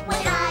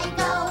when I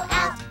go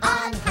out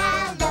on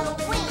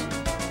Halloween.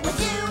 We'll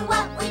do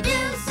what we do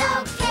so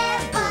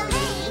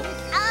carefully.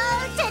 Oh,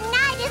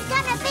 tonight is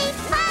gonna be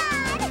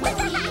fun when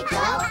we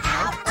go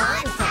out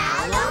on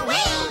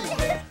Halloween.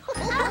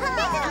 Oh,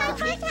 this is my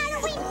first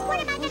Halloween. What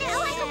am I gonna do? Oh,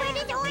 I can wear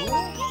this orange.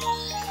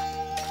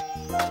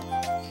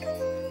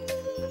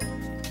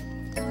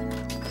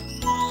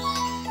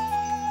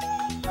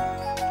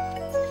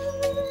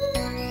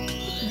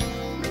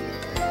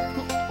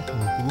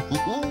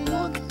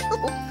 Look.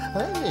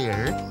 Hi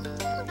there.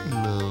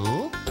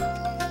 Hello.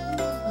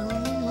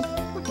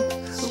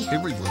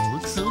 Everyone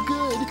looks so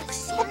good.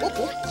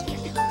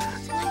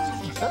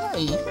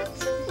 Hi.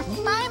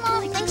 Bye,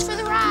 Mom. Thanks for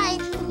the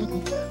ride.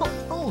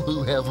 Oh,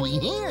 who have we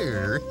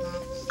here?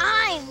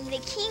 I'm the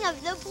king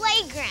of the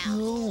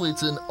playground. Oh,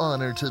 it's an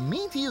honor to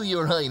meet you,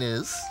 Your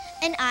Highness.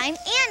 And I'm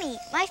Annie,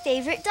 my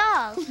favorite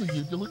dog.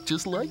 You look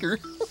just like her.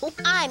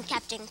 I'm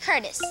Captain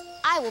Curtis.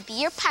 I will be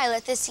your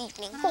pilot this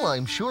evening. Well,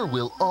 I'm sure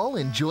we'll all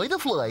enjoy the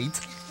flight.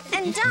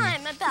 And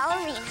I'm a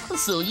ballerina.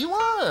 So you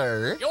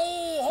are. Yo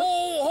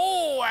ho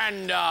ho,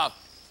 and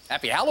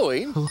happy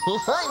Halloween.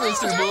 Hi,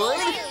 Mr.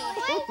 Boyd.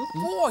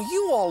 Boy,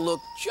 you all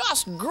look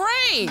just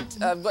great.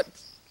 But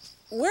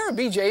where are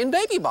BJ and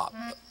Baby Bop?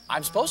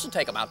 I'm supposed to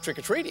take them out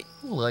trick-or-treating.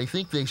 Well, I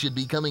think they should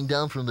be coming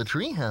down from the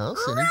treehouse.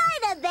 And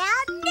Right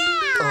about now.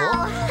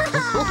 Oh.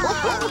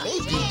 Hey,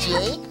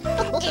 BJ.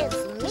 It's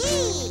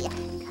me,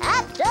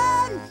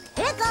 Captain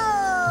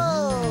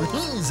Pickle.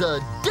 He's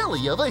a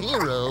dilly of a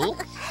hero.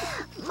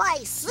 My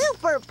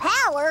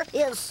superpower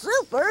is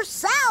super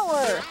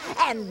sour.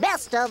 And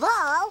best of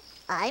all,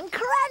 I'm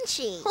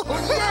crunchy.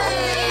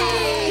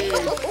 Yay!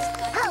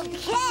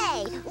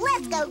 Okay,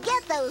 let's go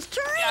get those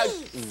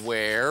treats.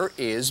 Where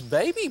is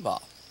Baby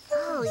Bop?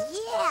 Oh,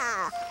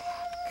 yeah.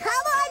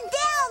 Come on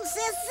down,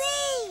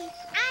 Sissy.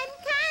 I'm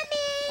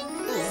coming.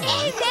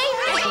 Hey,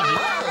 baby.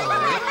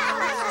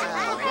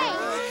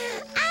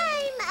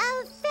 I'm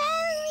a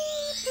fairy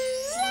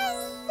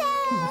princess.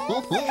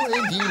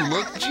 And you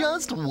look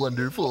just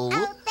wonderful.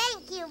 Oh,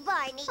 thank you,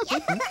 Barney.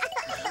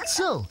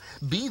 So,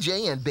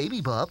 BJ and Baby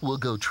Bop will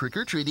go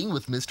trick-or-treating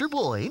with Mr.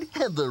 Boyd,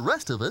 and the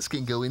rest of us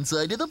can go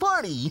inside to the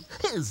party.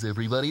 Is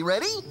everybody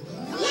ready?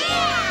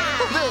 Yeah!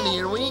 Then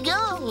here we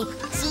go.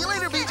 See you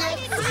later, BJ.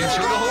 Be sure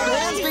to hold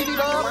hands, Baby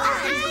Bop.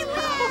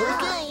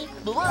 Okay,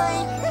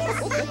 bye-bye.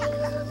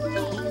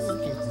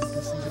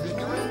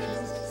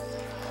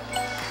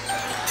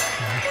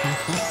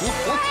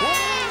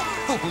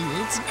 Oh,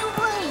 it's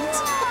great.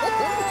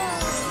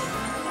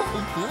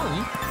 Oh, boy.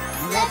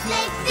 Let's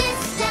make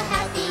this the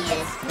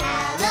happiest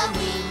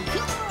Halloween.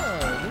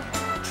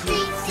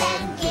 Treats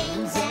and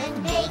games and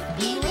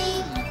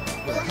make-believe.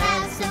 We'll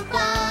have some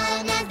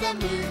fun as the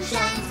moon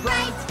shines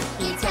bright.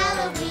 It's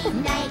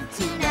Halloween night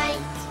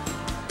tonight.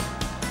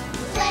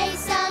 Play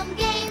some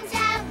games,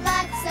 have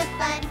lots of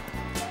fun.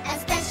 A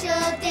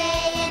special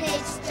day and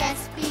it's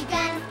just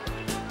begun.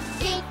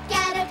 Pick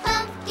out a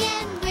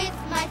pumpkin with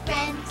my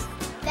friends.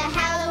 The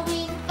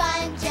Halloween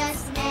fun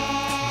just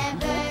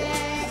never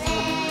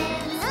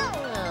ends.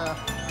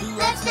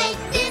 Let's make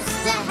this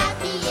the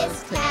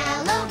happiest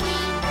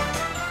Halloween.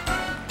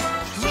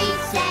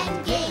 Treats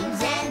and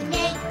games and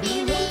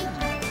make-believe.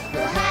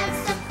 We'll have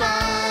some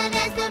fun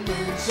as the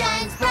moon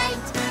shines bright.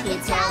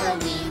 It's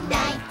Halloween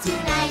night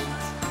tonight.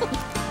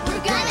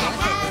 We're gonna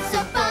have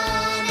some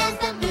fun as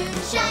the moon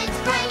shines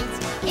bright.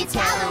 It's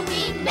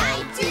Halloween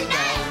night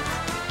tonight.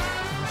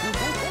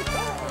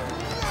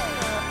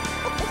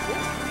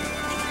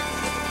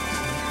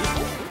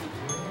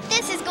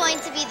 This is going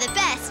to be the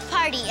best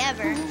party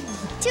ever.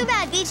 Too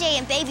bad BJ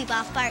and Baby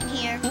Bop aren't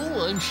here.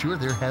 Oh, I'm sure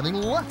they're having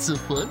lots of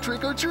fun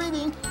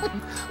trick-or-treating.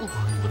 Oh,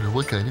 I wonder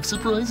what kind of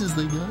surprises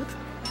they got.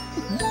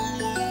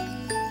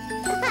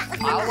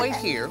 I'll wait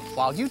here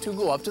while you two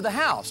go up to the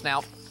house.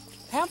 Now,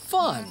 have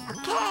fun.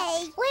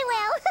 Okay, we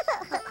will.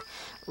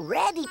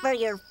 Ready for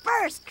your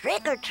first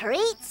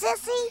trick-or-treat,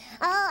 Sissy?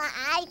 Oh,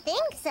 I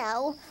think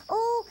so.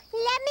 Oh,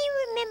 let me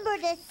remember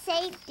the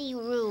safety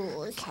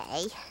rules.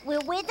 Okay. We're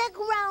with a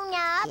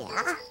grown-up.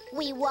 Yeah.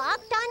 We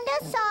walked on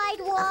the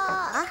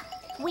sidewalk.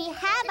 We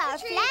have our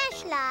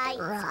flashlight.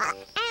 Right.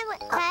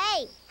 And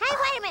hey,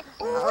 wait a minute.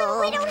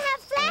 We don't have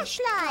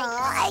flashlights.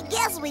 I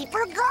guess we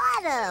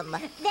forgot them.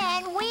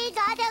 Then we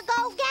gotta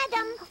go get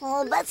them.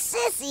 Oh, but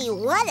Sissy,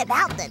 what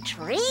about the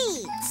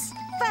treats?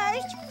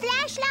 First,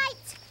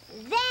 flashlights,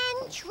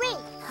 then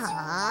treats.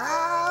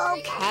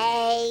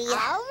 Okay.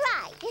 All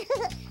right.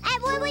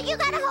 And you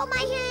gotta hold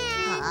my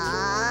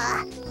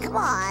hand. Come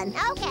on.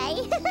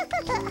 Okay.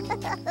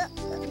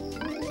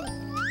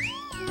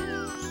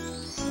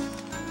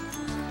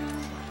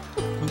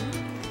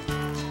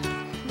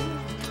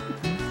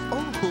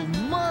 Oh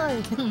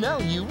my! Now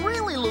you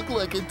really look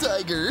like a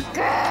tiger.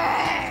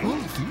 Oh,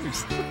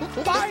 fierce.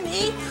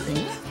 Barney!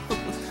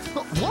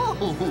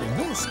 Whoa,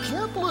 Miss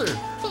Kepler!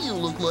 You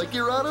look like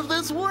you're out of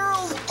this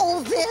world.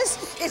 Oh,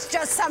 this is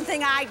just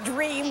something I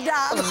dreamed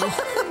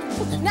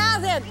of. Now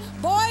then,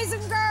 boys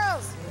and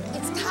girls,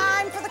 it's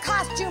time for the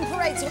costume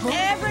parade, so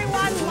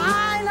everyone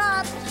line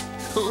up.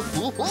 Oh,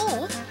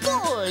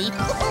 boy!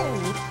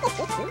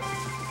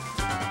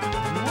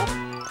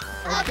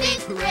 A big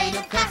parade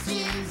of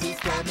costumes is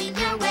coming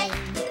your way.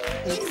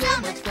 It's so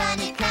much fun,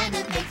 it kind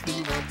of makes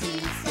me want to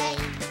say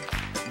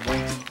 1,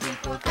 2, 3,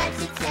 4, 5,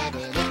 6,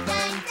 7, 8,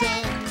 9,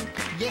 10.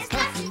 Yes,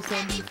 costumes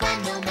can be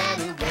fun no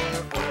matter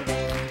where or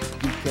when.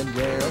 You can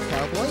wear a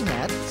cowboy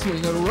hat,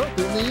 swing a rope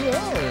in the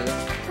air.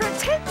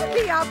 Pretend to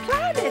be our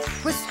planet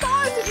with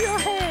stars in your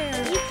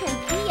hair. You can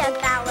be a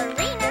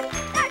ballerina.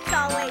 That's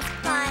always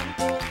fun.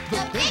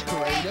 The big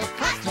parade of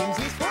costumes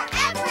is for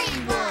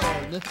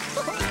everyone.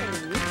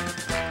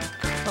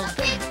 A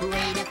big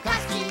parade of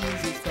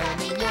costumes is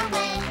coming your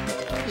way.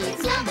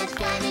 It's so much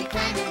fun, it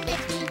kind of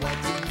makes me want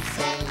to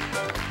say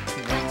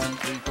 1, 2,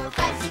 3, 4,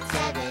 5, 6,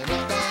 7, 8,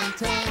 9,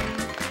 10.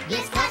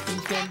 Yes,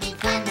 costumes can be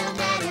fun no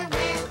matter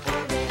where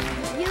or when.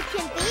 You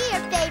can be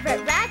your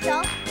favorite rat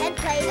doll and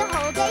play the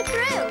whole day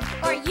through.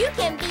 Or you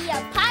can be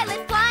a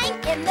pilot flying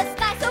in the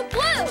sky so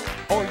blue.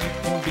 Or you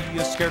can be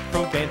a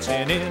scarecrow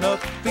dancing in a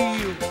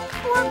field.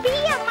 Or be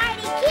a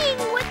mighty king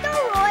with a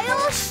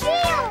royal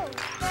shield.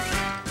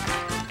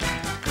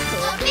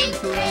 A big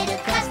parade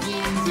of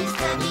costumes is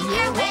coming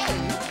your way.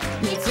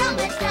 It's so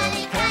much fun,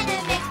 it kind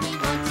of makes me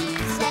want to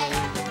say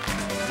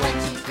 1,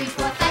 2, 3,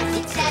 4, 5,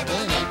 6, 7,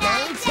 8,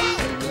 9, 10.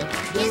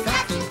 Yes,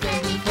 costumes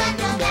can be fun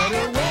no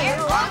matter where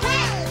or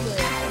when.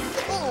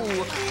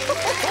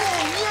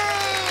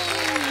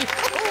 Yay!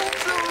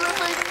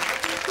 Terrific!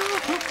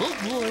 Oh,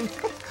 boy.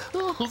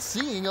 Oh,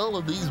 seeing all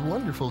of these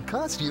wonderful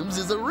costumes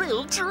is a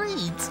real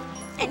treat.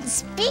 And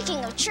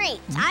speaking of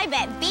treats, I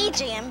bet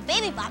BJ and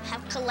Baby Bop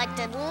have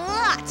collected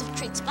lots of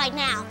treats by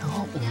now.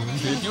 Oh,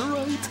 you're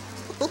right.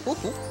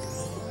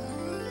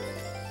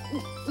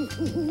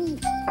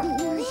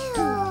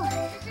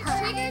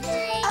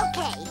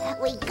 Okay,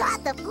 we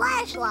got the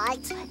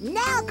flashlights.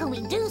 Now can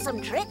we do some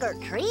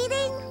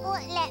trick-or-treating?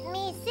 Well, let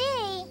me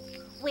see.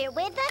 We're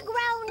with a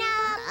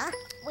grown-up.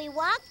 We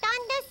walked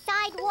on the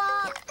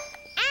sidewalk.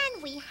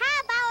 And we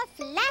have our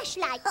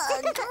flashlights.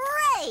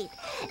 Great!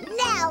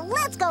 Now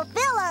let's go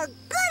fill our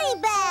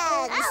goodie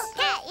bags.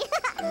 Okay.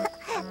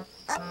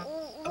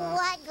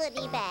 What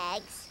goodie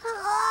bags?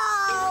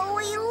 Oh,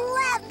 we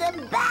left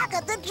them back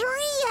at the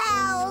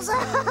treehouse.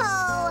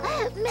 Oh,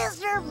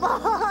 Mr.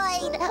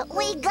 Boyd,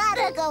 we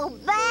gotta go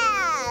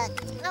back.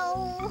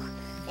 Oh,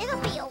 it'll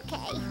be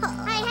okay.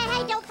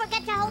 Hey, don't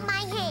forget to hold my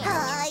hand.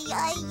 Ay.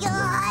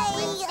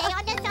 Stay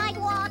on the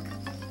sidewalk.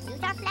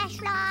 Use our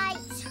flashlights.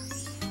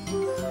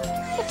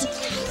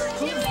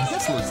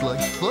 This looks like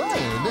fun.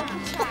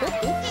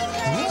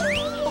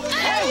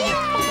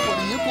 What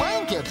are you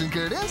playing, Captain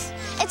Curtis?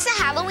 It's a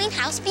Halloween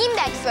house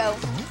beanbag throw.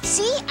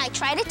 See, I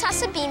try to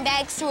toss a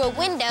beanbag through a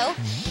window,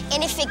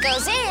 and if it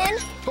goes in...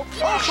 Oh,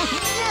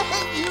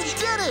 you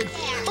did it!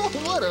 Oh,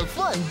 what a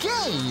fun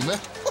game!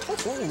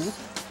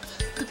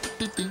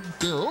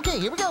 Okay,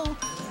 here we go.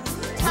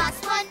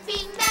 Toss 1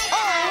 beanbag,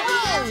 All tidy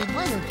right, up.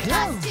 way to go.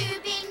 Toss 2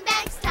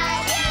 beanbags,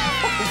 tidy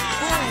up.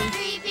 Toss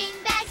 3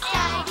 beanbags,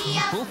 tidy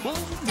up.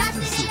 Toss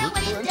it in a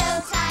window,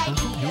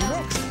 tidy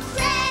up.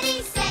 Ready,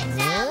 set,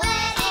 now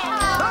let it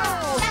go.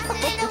 Toss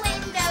it in a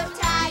window,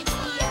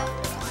 tidy up.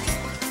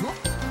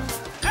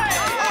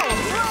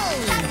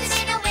 Toss it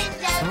in a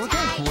window,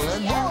 Okay, tidy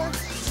one up. more.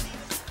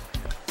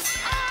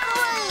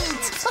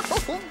 Great!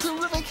 Oh,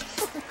 terrific.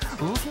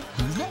 Okay,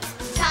 who's next?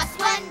 Toss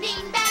 1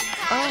 beanbag,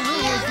 tidy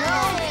here we go.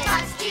 up.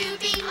 Toss 2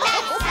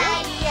 beanbags,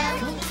 tidy up.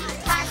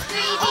 Toss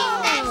 3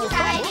 beanbags,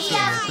 tidy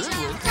up.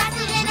 Toss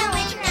it in a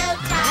window,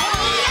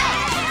 tidy up.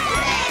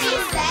 Ready,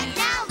 set,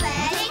 now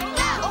let it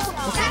go.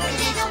 Toss it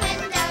in a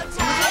window,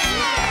 tidy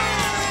up.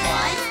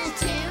 1,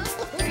 2,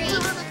 3,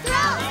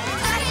 throw.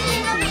 Toss it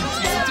in a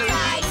window,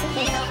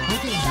 tidy up.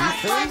 Okay, Toss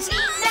 1 here's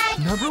beanbag,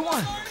 number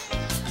 1.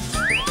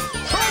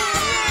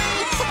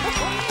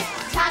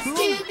 toss 2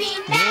 And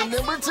beanbags,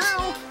 number 2.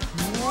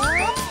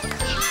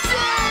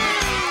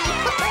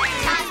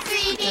 toss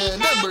 3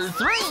 And beanbags. number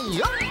 3.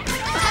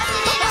 Toss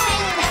it in a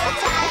window,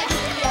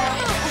 tidy up.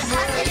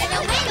 Toss it in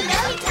a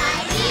window,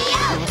 tidy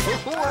up.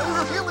 Oh,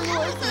 I really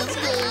like this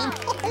game.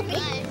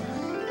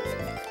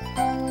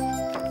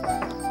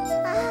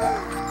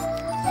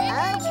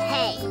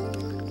 Okay.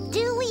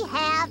 Do we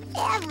have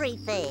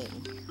everything?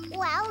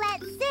 Well,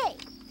 let's see.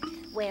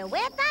 We're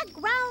with a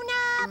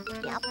grown-up.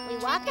 Yep. We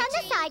walked on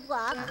the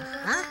sidewalk.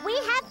 We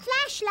have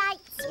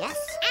flashlights. Yes.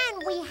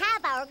 And we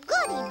have our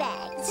goodie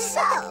bags.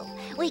 So,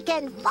 we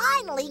can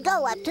finally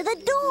go up to the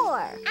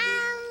door.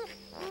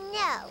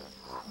 No.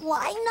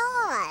 Why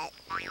not?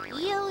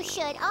 You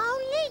should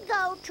only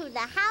go to the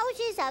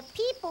houses of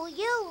people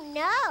you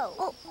know.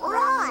 Oh,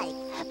 right.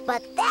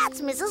 But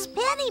that's Mrs.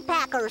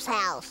 Pennypacker's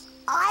house.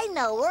 I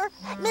know her.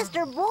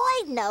 Mr.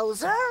 Boyd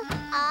knows her.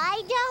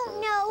 I don't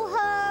know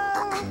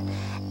her.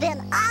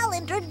 Then I'll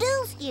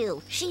introduce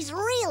you. She's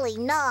really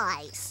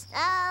nice.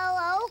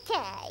 Oh,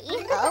 okay.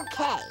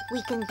 Okay,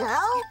 we can go?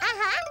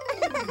 Uh-huh.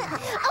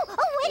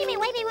 Wait a minute.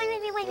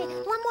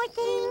 One more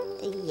thing.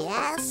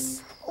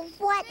 Yes?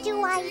 What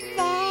do I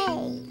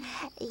say?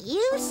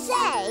 You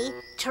say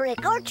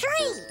trick or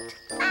treat.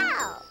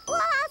 Oh,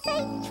 well, I'll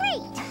say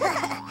treat.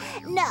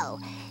 No,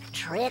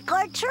 trick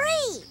or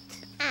treat.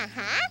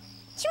 Uh-huh,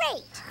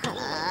 treat.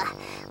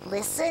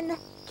 Listen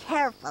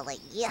carefully.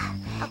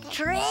 Okay.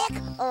 Trick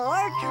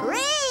or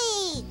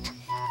treat.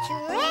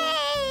 Treat.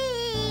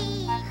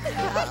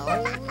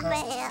 Oh,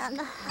 man.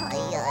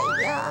 Treat.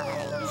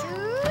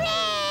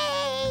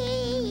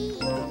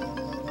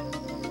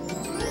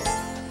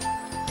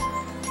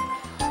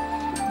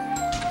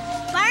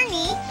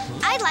 Barney,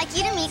 I'd like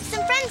you to meet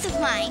some friends of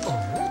mine.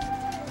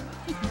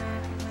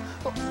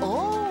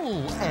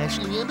 Oh,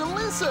 Ashley and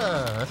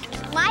Alyssa.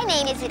 My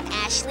name isn't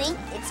Ashley,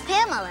 it's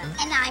Pamela.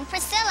 And I'm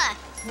Priscilla.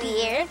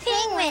 We're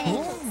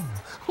penguins.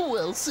 Oh,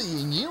 well,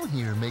 seeing you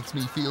here makes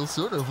me feel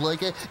sort of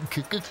like a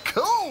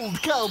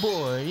cold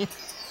cowboy.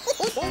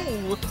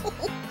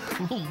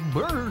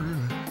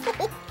 Burn.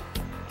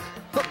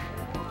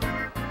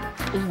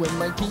 When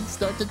my teeth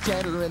start to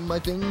chatter and my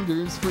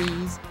fingers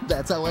freeze,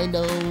 that's how I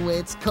know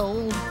it's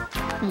cold.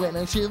 When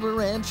I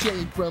shiver and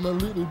shake from a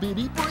little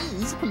bitty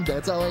breeze,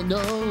 that's how I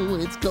know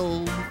it's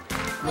cold.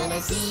 When I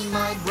see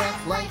my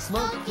breath like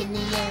smoke in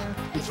the air,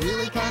 it's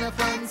really kind of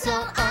fun,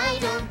 so I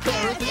don't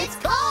care if it's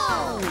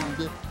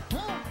cold.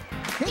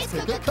 It's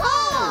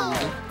cold.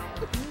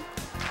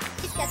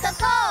 It's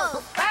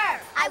cold. Fur.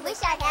 I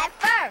wish I had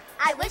fur.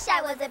 I wish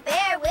I was a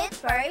bear with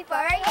furry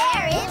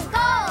hair. It's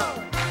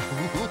cold.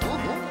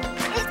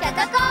 It's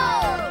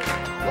cold.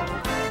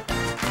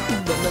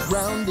 When the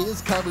ground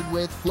is covered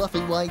with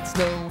fluffy white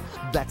snow,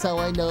 that's how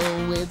I know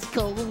it's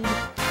cold.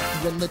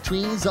 When the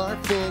trees are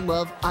full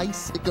of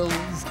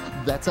icicles,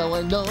 that's how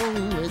I know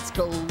it's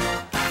cold.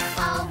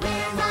 I'll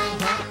wear my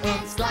hat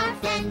and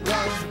scarf and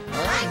gloves.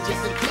 I'm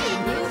just a kid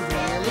who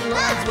really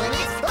loves when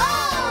it's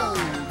cold.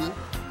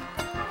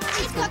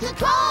 It's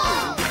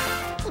cold.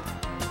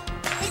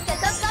 It's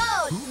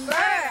cold.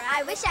 Fur.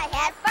 I wish I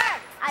had fur.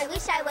 I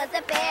wish I was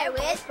a bear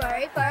with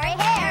furry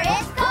hair.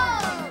 It's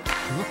cold.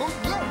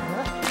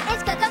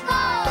 It's cold.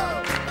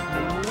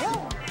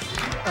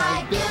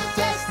 I built a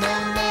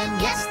snowman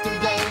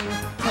yesterday.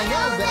 I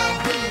know that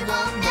he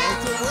won't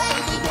melt away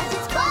because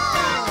it's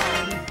cold.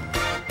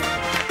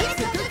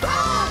 It's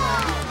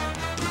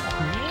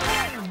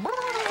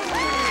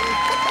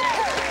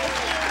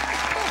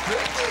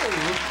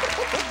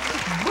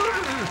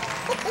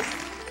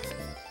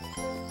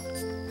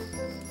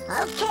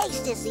Okay,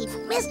 Sissy.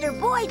 Mr.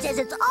 Boyd says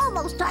it's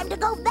almost time to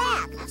go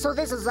back. So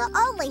this is the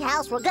only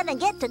house we're gonna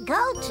get to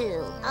go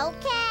to.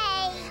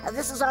 Okay.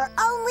 This is our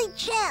only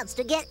chance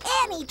to get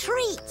any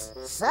treats.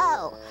 So,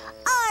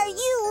 are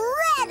you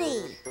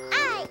ready?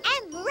 I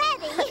am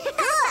ready.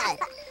 Good.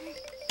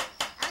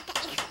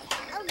 Okay.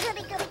 Oh,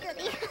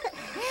 goody.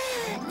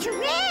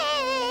 Treat!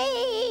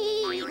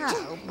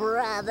 Oh,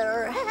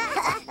 brother.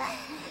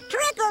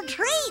 Trick or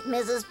treat,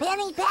 Mrs.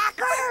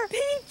 Pennypacker.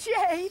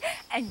 PJ,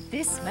 and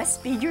this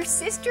must be your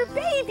sister,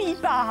 Baby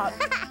Bop.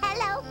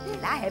 Hello.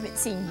 I haven't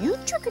seen you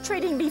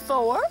trick-or-treating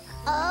before.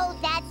 Oh,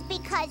 that's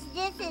because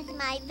this is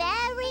my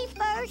very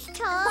first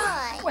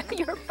time. Well,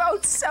 you're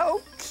both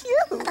so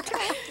cute.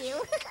 Thank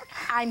you.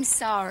 I'm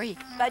sorry,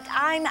 but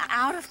I'm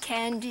out of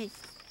candy.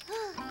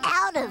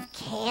 Out of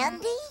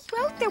candy?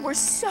 Well, there were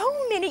so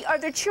many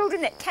other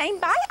children that came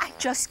by, I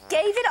just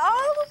gave it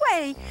all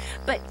away.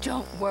 But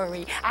don't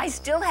worry, I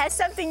still have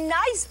something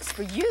nice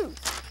for you.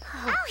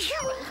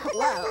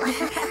 Whoa.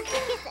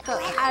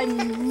 A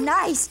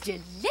nice,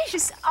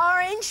 delicious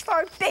orange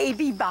for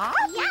Baby Bop.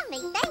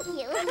 Yummy, thank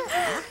you.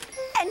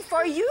 And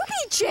for you,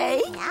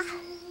 BJ, Yeah.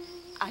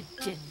 a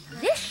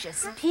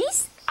delicious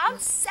piece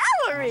of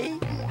celery.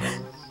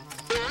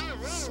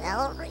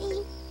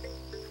 Celery?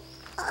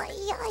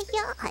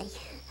 Ay.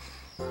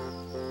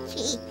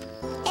 Gee,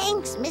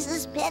 thanks,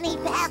 Mrs.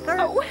 Pennypacker.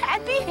 Oh,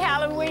 happy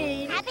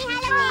Halloween. Happy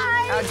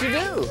Halloween. How'd you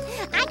do?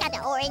 I got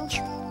the orange.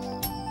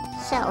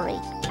 Celery.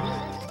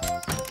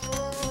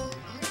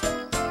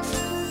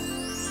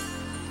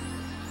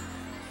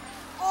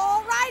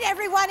 All right,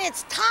 everyone,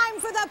 it's time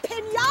for the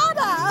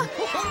piñata.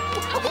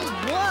 Oh,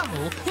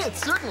 wow! It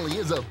certainly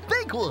is a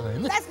big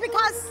one. That's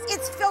because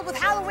it's filled with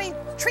Halloween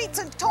treats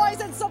and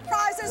toys and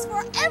surprises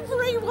for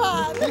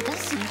everyone.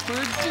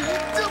 Super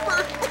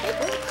duper.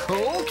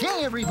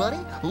 Okay, everybody,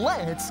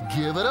 let's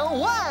give it a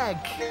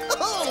whack.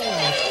 Oh.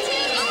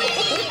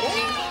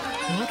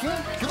 Okay,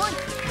 come on.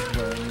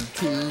 1,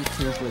 2,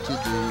 here's what you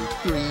do.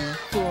 3,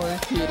 4,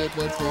 hit it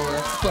once more.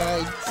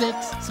 5,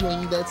 6,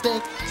 swing that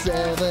stick.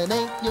 7,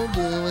 8, you're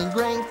doing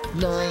great.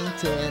 9,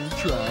 10,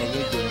 try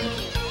again.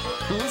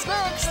 Who's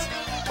next?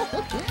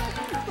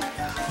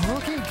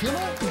 Okay, come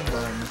on.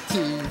 1,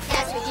 2.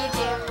 That's what you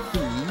do.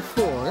 3,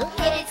 4.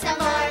 Hit it some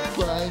more.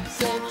 5,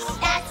 6.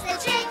 That's the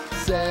trick.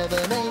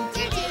 7, 8.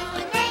 You're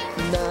doing great.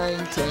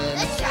 9, 10.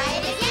 Let's try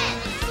it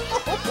again.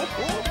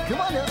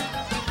 Come on now.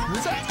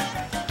 What's up?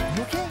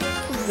 Okay.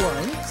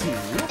 1, 2.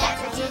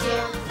 That's what you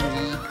do.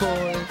 3, 4.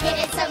 Hit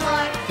it some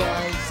more.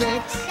 5, 6.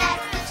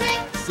 That's the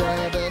trick.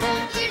 7,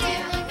 8. You're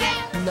doing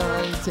great. 9, 10.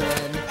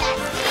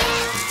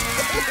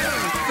 That's the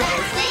end.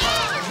 That's the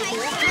end.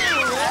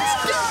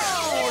 Let's go!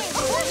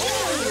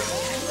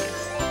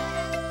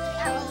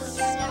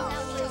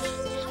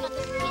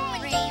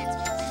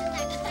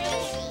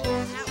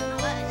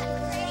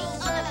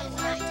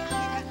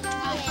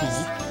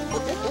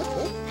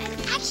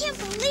 I can't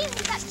believe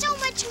we got so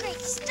much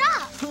great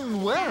stuff.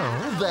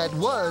 Well, that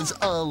was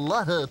a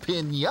lot of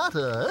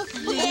piñata.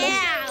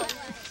 Yeah.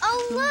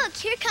 Oh, look,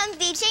 here come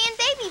VJ and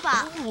Baby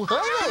Bop. Oh,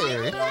 hi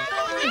there.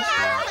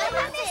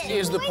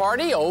 Is the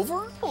party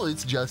over? Well,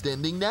 it's just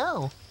ending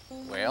now.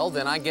 Well,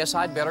 then I guess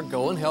I'd better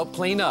go and help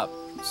clean up.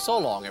 So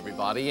long,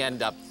 everybody, and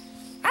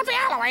happy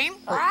Halloween!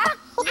 Goodbye,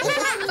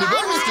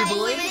 Mr.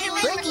 Boyd.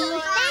 Thank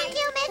you. Thank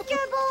you, Mr.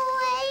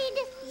 Boyd.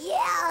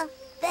 Yeah,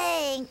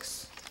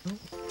 thanks.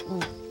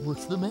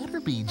 What's the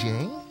matter,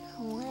 BJ?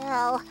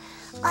 Well,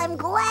 I'm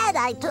glad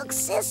I took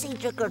Sissy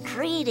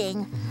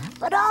trick-or-treating,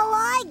 but all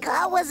I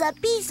got was a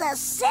piece of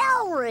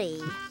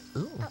celery.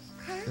 Ooh.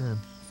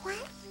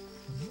 What?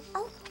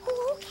 Oh,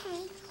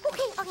 okay.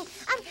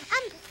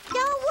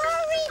 Don't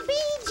worry,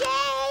 BJ.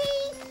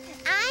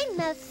 I'm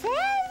a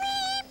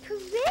fairy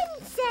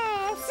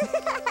princess.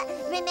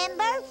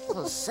 Remember?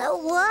 Well, so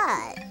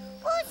what?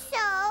 Well,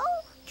 so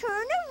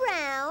turn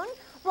around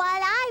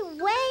while I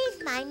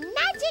wave my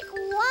magic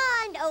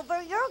wand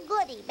over your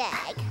goodie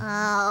bag.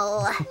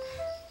 Oh,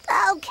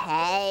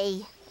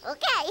 okay.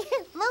 Okay,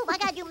 move. I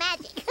gotta do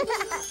magic.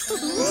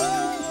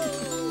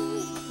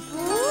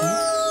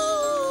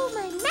 Ooh,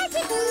 my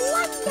magic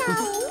wand.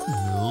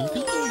 No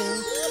peeking.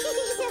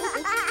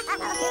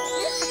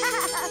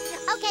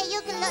 Okay,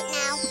 you can look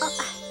now.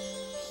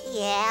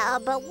 Yeah,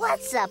 but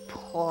what's the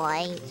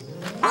point?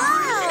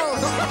 Whoa!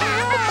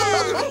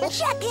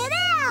 Check it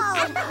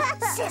out!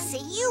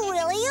 Sissy, you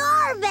really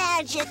are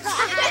magic.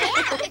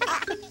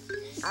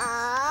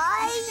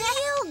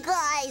 You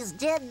guys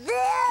did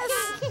this?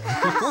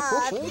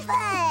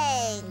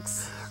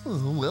 Thanks.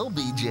 Well,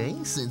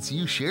 BJ, since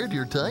you shared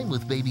your time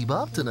with Baby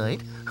Bop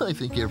tonight, I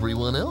think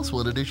everyone else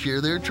wanted to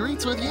share their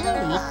treats with you.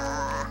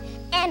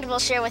 And we'll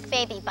share with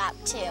Baby Bop,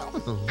 too.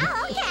 Oh,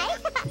 okay.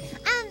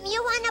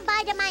 You want a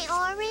bite of my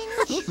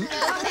orange?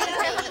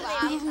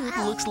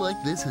 Looks like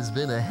this has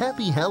been a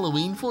happy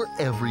Halloween for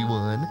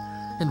everyone.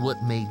 And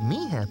what made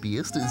me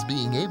happiest is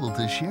being able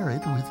to share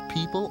it with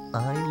people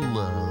I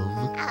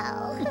love.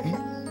 Oh.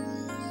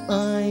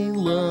 I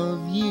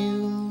love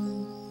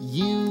you,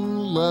 you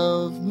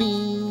love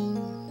me.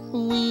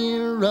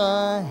 We're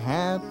a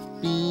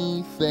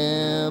happy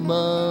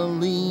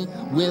family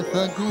with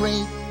a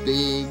great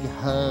big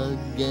hug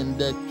and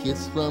a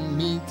kiss from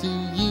me to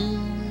you.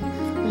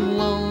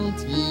 Won't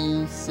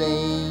you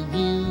say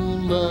you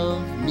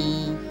love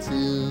me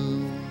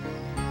too?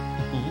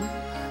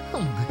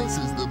 This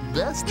is the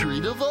best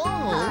treat of all. I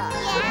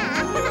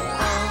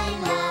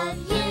love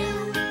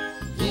you,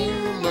 you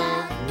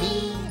love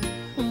me.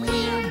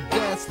 We're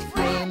best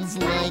friends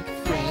like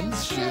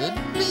friends should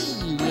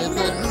be. With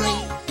a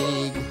great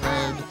big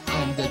hug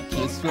and a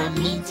kiss from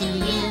me to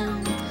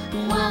you.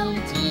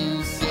 Won't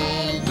you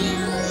say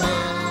you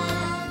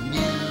love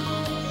me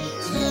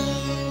too?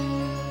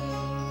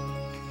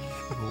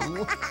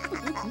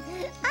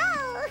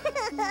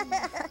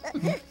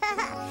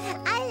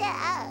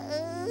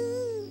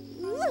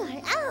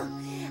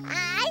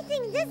 I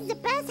think this is the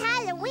best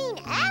Halloween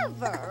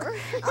ever.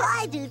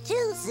 I do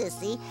too,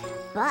 Sissy.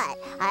 But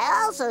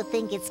I also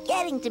think it's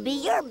getting to be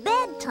your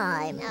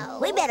bedtime. No.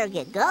 We better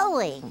get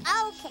going.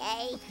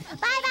 Okay.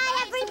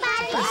 Bye-bye,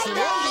 everybody. Bye,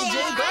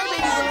 BJ. Bye,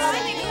 Baby Bop.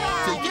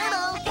 Take care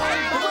now.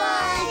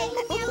 Bye-bye.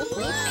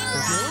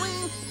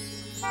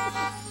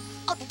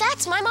 Oh,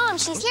 that's my mom.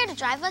 She's here to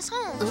drive us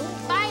home.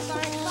 Bye,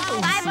 Barney.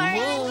 Bye,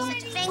 Barney.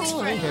 Thanks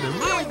for I had a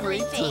really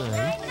great time.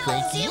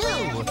 Thank you.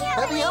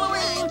 Happy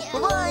Halloween.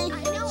 Bye-bye.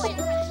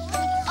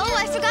 Oh,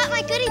 I forgot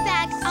my goodie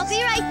bag. I'll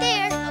be right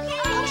there.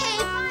 Okay.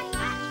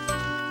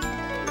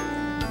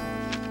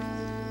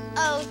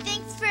 Oh,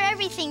 thanks for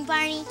everything,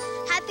 Barney.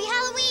 Happy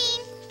Halloween.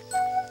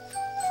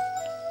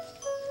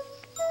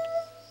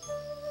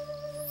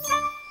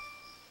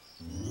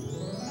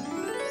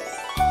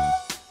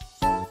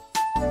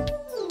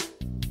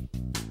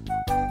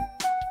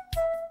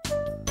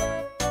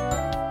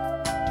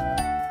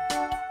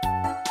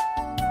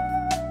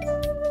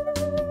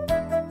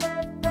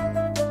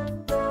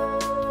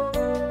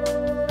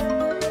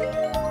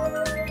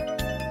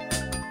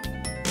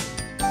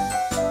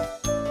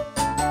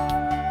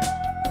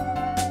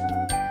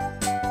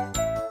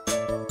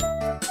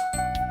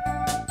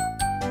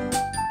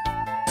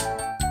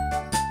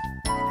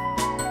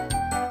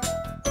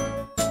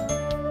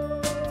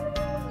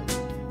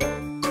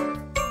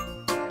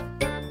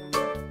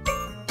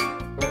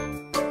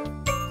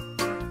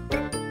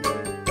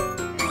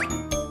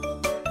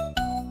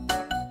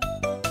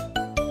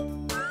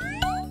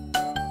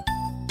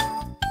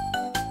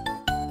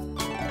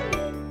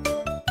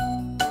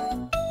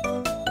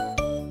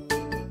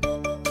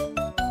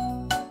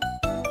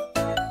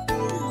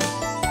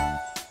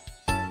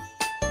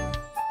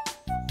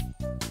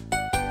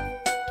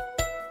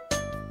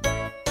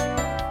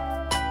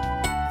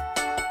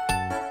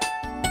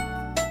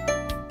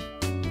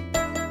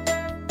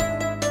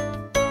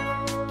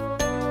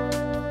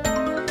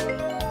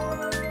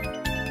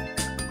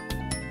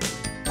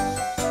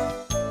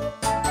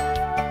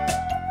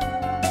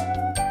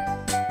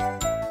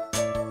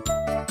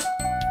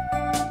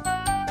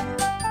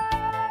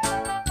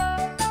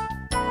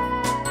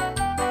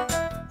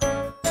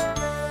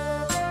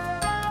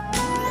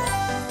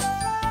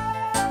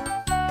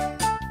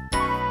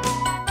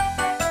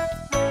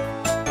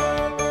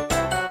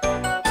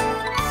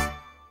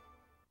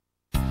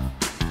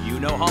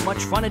 know how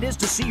much fun it is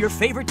to see your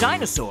favorite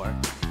dinosaur.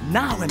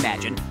 Now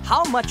imagine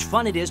how much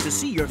fun it is to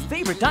see your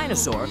favorite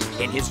dinosaur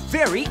in his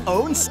very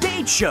own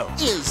stage show.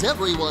 Is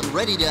everyone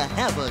ready to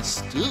have a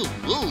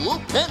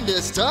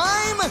stupendous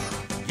time?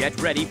 Get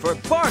ready for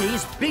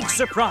Barney's Big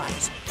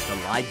Surprise, the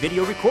live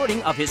video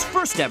recording of his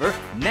first ever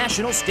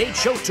national stage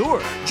show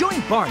tour.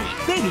 Join Barney,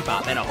 Baby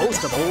Bop, and a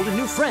host of old and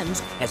new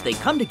friends as they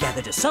come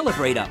together to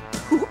celebrate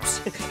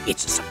oops,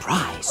 it's a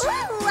surprise. Ooh,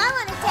 I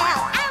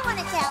want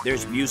to tell.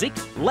 There's music,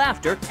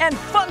 laughter, and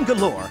fun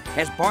galore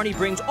as Barney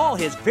brings all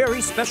his very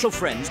special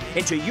friends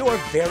into your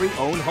very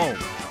own home.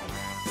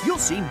 You'll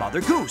see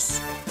Mother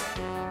Goose,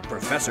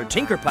 Professor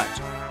Tinkerput,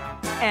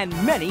 and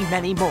many,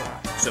 many more.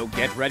 So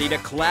get ready to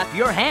clap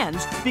your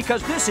hands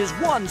because this is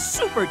one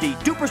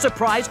super-duper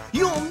surprise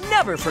you'll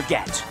never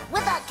forget.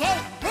 With a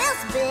cake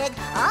this big,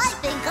 I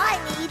think I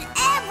need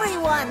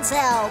everyone's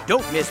help.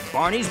 Don't miss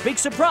Barney's Big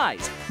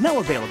Surprise, now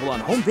available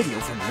on home video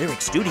from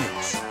Lyric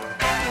Studios.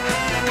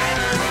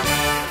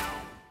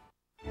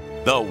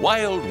 The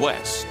Wild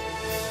West.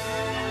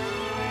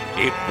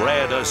 It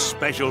bred a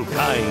special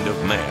kind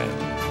of man.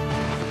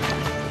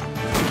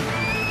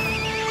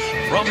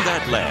 From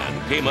that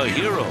land came a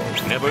hero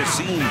never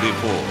seen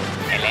before.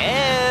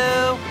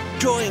 Hello?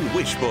 Join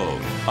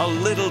Wishbone, a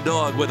little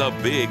dog with a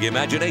big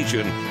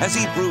imagination, as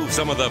he proves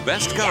some of the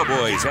best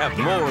cowboys have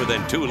more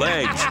than 2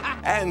 legs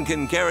and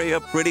can carry a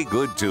pretty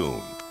good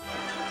tune.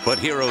 But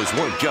heroes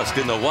weren't just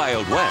in the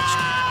Wild West.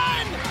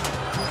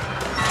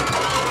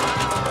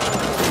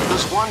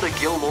 Does Wanda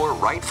Gilmore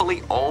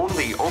rightfully own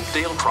the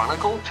Oakdale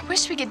Chronicle? I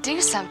wish we could do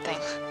something.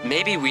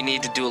 Maybe we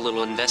need to do a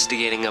little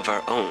investigating of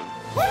our own.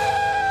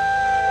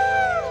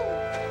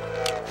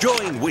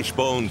 Join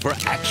Wishbone for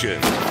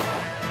action,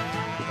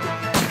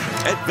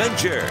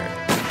 adventure,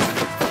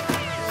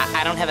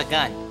 I don't have a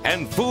gun.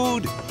 and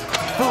food,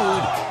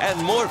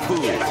 and more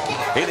food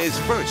in his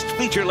first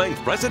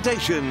feature-length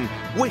presentation,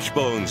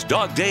 Wishbone's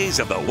Dog Days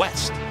of the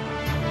West.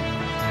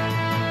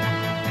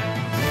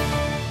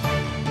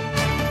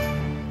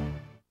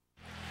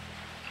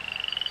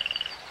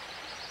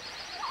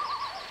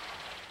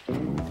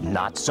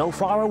 Not so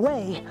far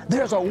away,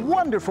 there's a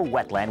wonderful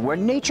wetland where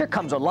nature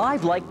comes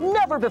alive like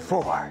never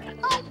before.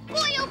 Oh boy,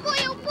 oh boy,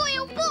 oh boy,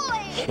 oh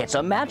boy! It's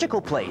a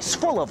magical place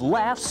full of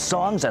laughs,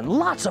 songs, and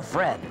lots of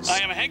friends. I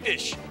am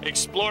Hegdish,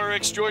 explorer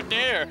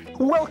extraordinaire.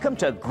 Welcome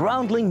to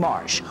Groundling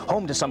Marsh,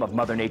 home to some of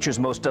Mother Nature's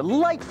most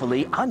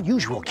delightfully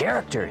unusual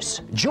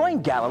characters.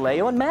 Join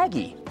Galileo and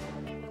Maggie,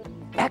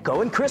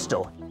 Echo and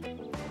Crystal,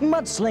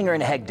 Mudslinger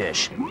and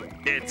Hegdish,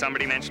 Did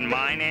somebody mention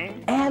my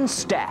name? and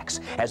Stax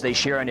as they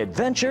share an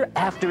adventure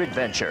after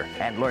adventure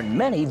and learn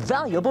many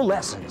valuable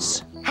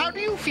lessons. How do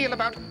you feel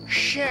about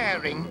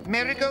sharing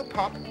Merry-Go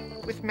Pop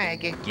with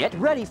Maggie? Get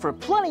ready for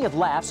plenty of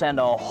laughs and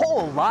a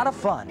whole lot of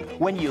fun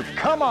when you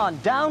come on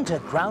down to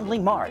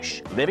Groundling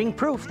Marsh, living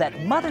proof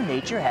that Mother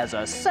Nature has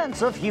a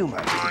sense of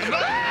humor.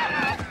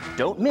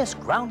 Don't miss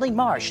Groundling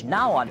Marsh,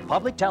 now on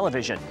public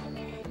television.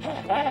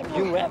 Have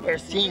you ever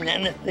seen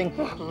anything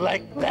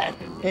like that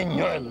in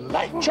your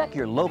life? Check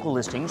your local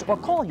listings or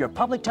call your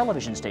public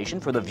television station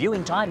for the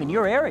viewing time in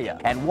your area.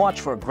 And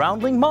watch for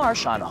Groundling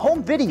Marsh on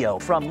home video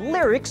from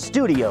Lyric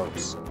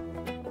Studios.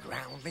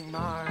 Groundling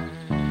Marsh.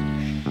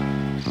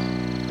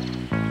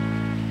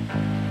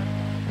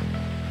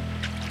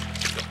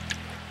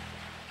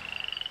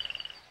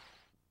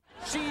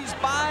 She's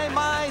by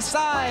my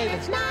side.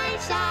 It's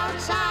nice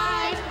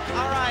outside.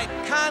 All right,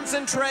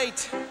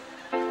 concentrate.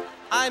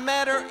 I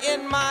met her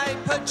in my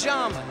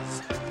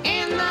pajamas.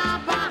 In the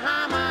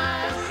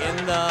Bahamas. In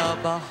the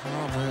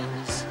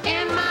Bahamas.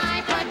 In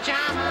my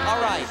pajamas.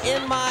 All right,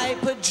 in my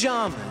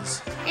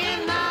pajamas. In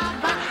the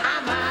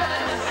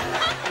Bahamas.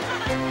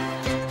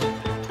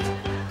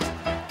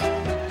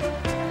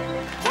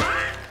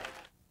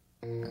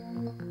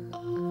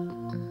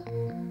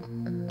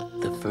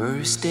 The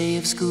first day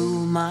of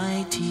school,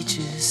 my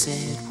teacher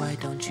said, "Why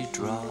don't you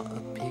draw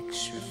a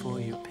picture for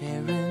your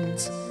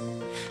parents?"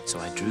 So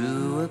I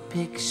drew a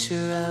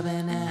picture of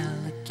an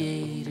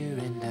alligator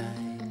and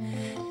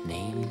I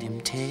named him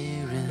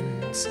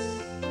Terrence.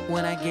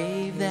 When I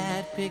gave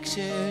that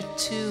picture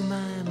to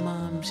my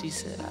mom, she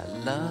said, "I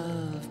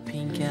love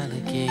pink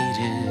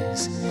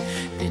alligators."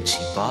 Then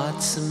she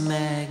bought some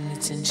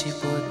magnets and she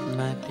put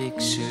my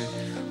picture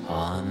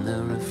on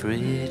the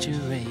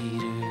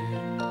refrigerator.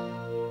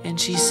 And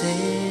she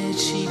said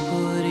she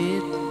put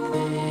it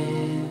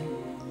there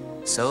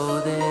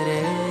so that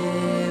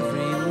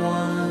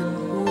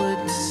everyone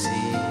would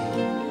see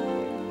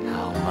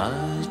how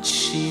much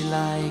she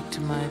liked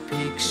my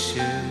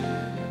picture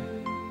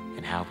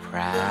and how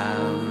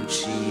proud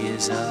she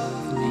is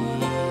of me.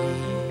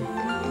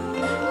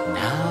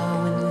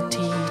 Now when the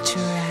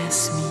teacher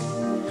asks me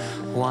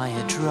why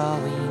a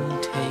drawing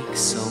takes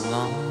so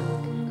long,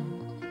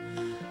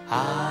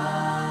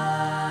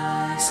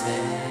 I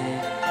say,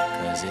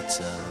 'cause it's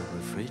a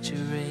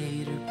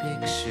refrigerator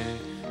picture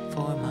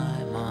for my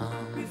mom.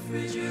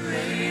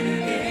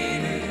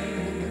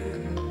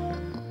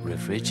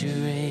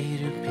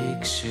 Refrigerator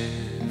picture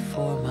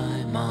for my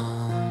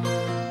mom.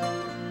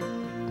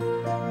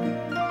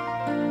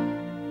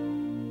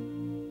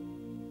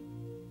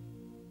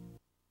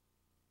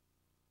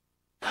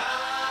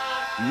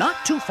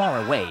 not too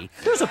far away,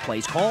 there's a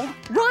place called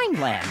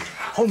Rhineland,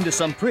 home to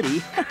some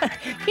pretty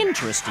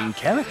interesting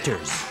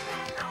characters.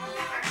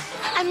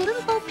 I'm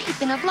Little Bo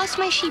Peep and I've lost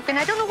my sheep and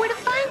I don't know where to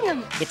find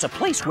them. It's a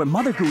place where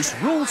Mother Goose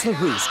rules the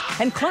roost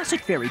and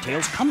classic fairy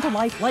tales come to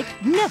life like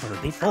never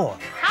before.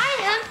 Hi,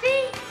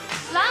 Humpty.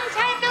 Long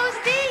time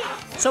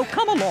no see. So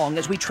come along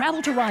as we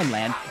travel to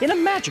Rhineland in a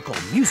magical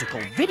musical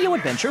video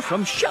adventure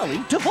from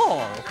Shelley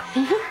Duvall.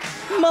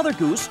 Mother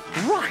Goose,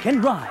 rock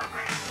and rhyme.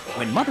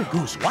 When Mother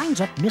Goose winds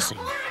up missing,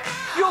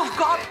 You've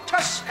got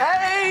to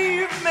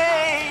save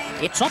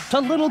me! it's up to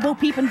Little Bo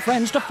Peep and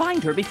friends to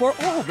find her before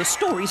all the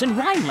stories in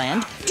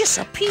Rhineland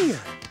disappear.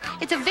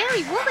 It's a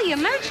very woolly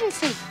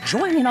emergency.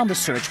 Join in on the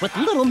search with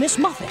Little Miss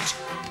Muffet,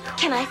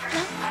 Can I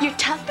float your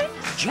tuffet?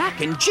 Jack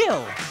and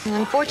Jill,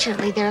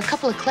 Unfortunately, there are a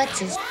couple of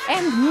klutzes.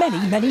 and many,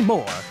 many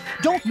more.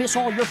 Don't miss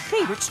all your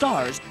favorite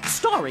stars,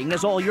 starring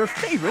as all your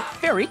favorite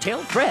fairy tale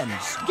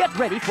friends. Get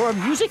ready for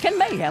music and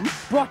mayhem,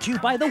 brought to you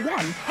by the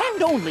one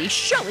and only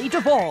Shelley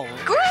Duvall.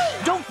 Great!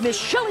 Don't miss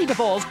Shelley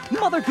Duvall's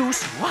Mother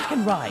Goose Rock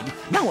and Rhyme,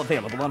 now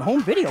available on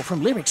home video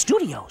from Lyric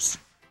Studios.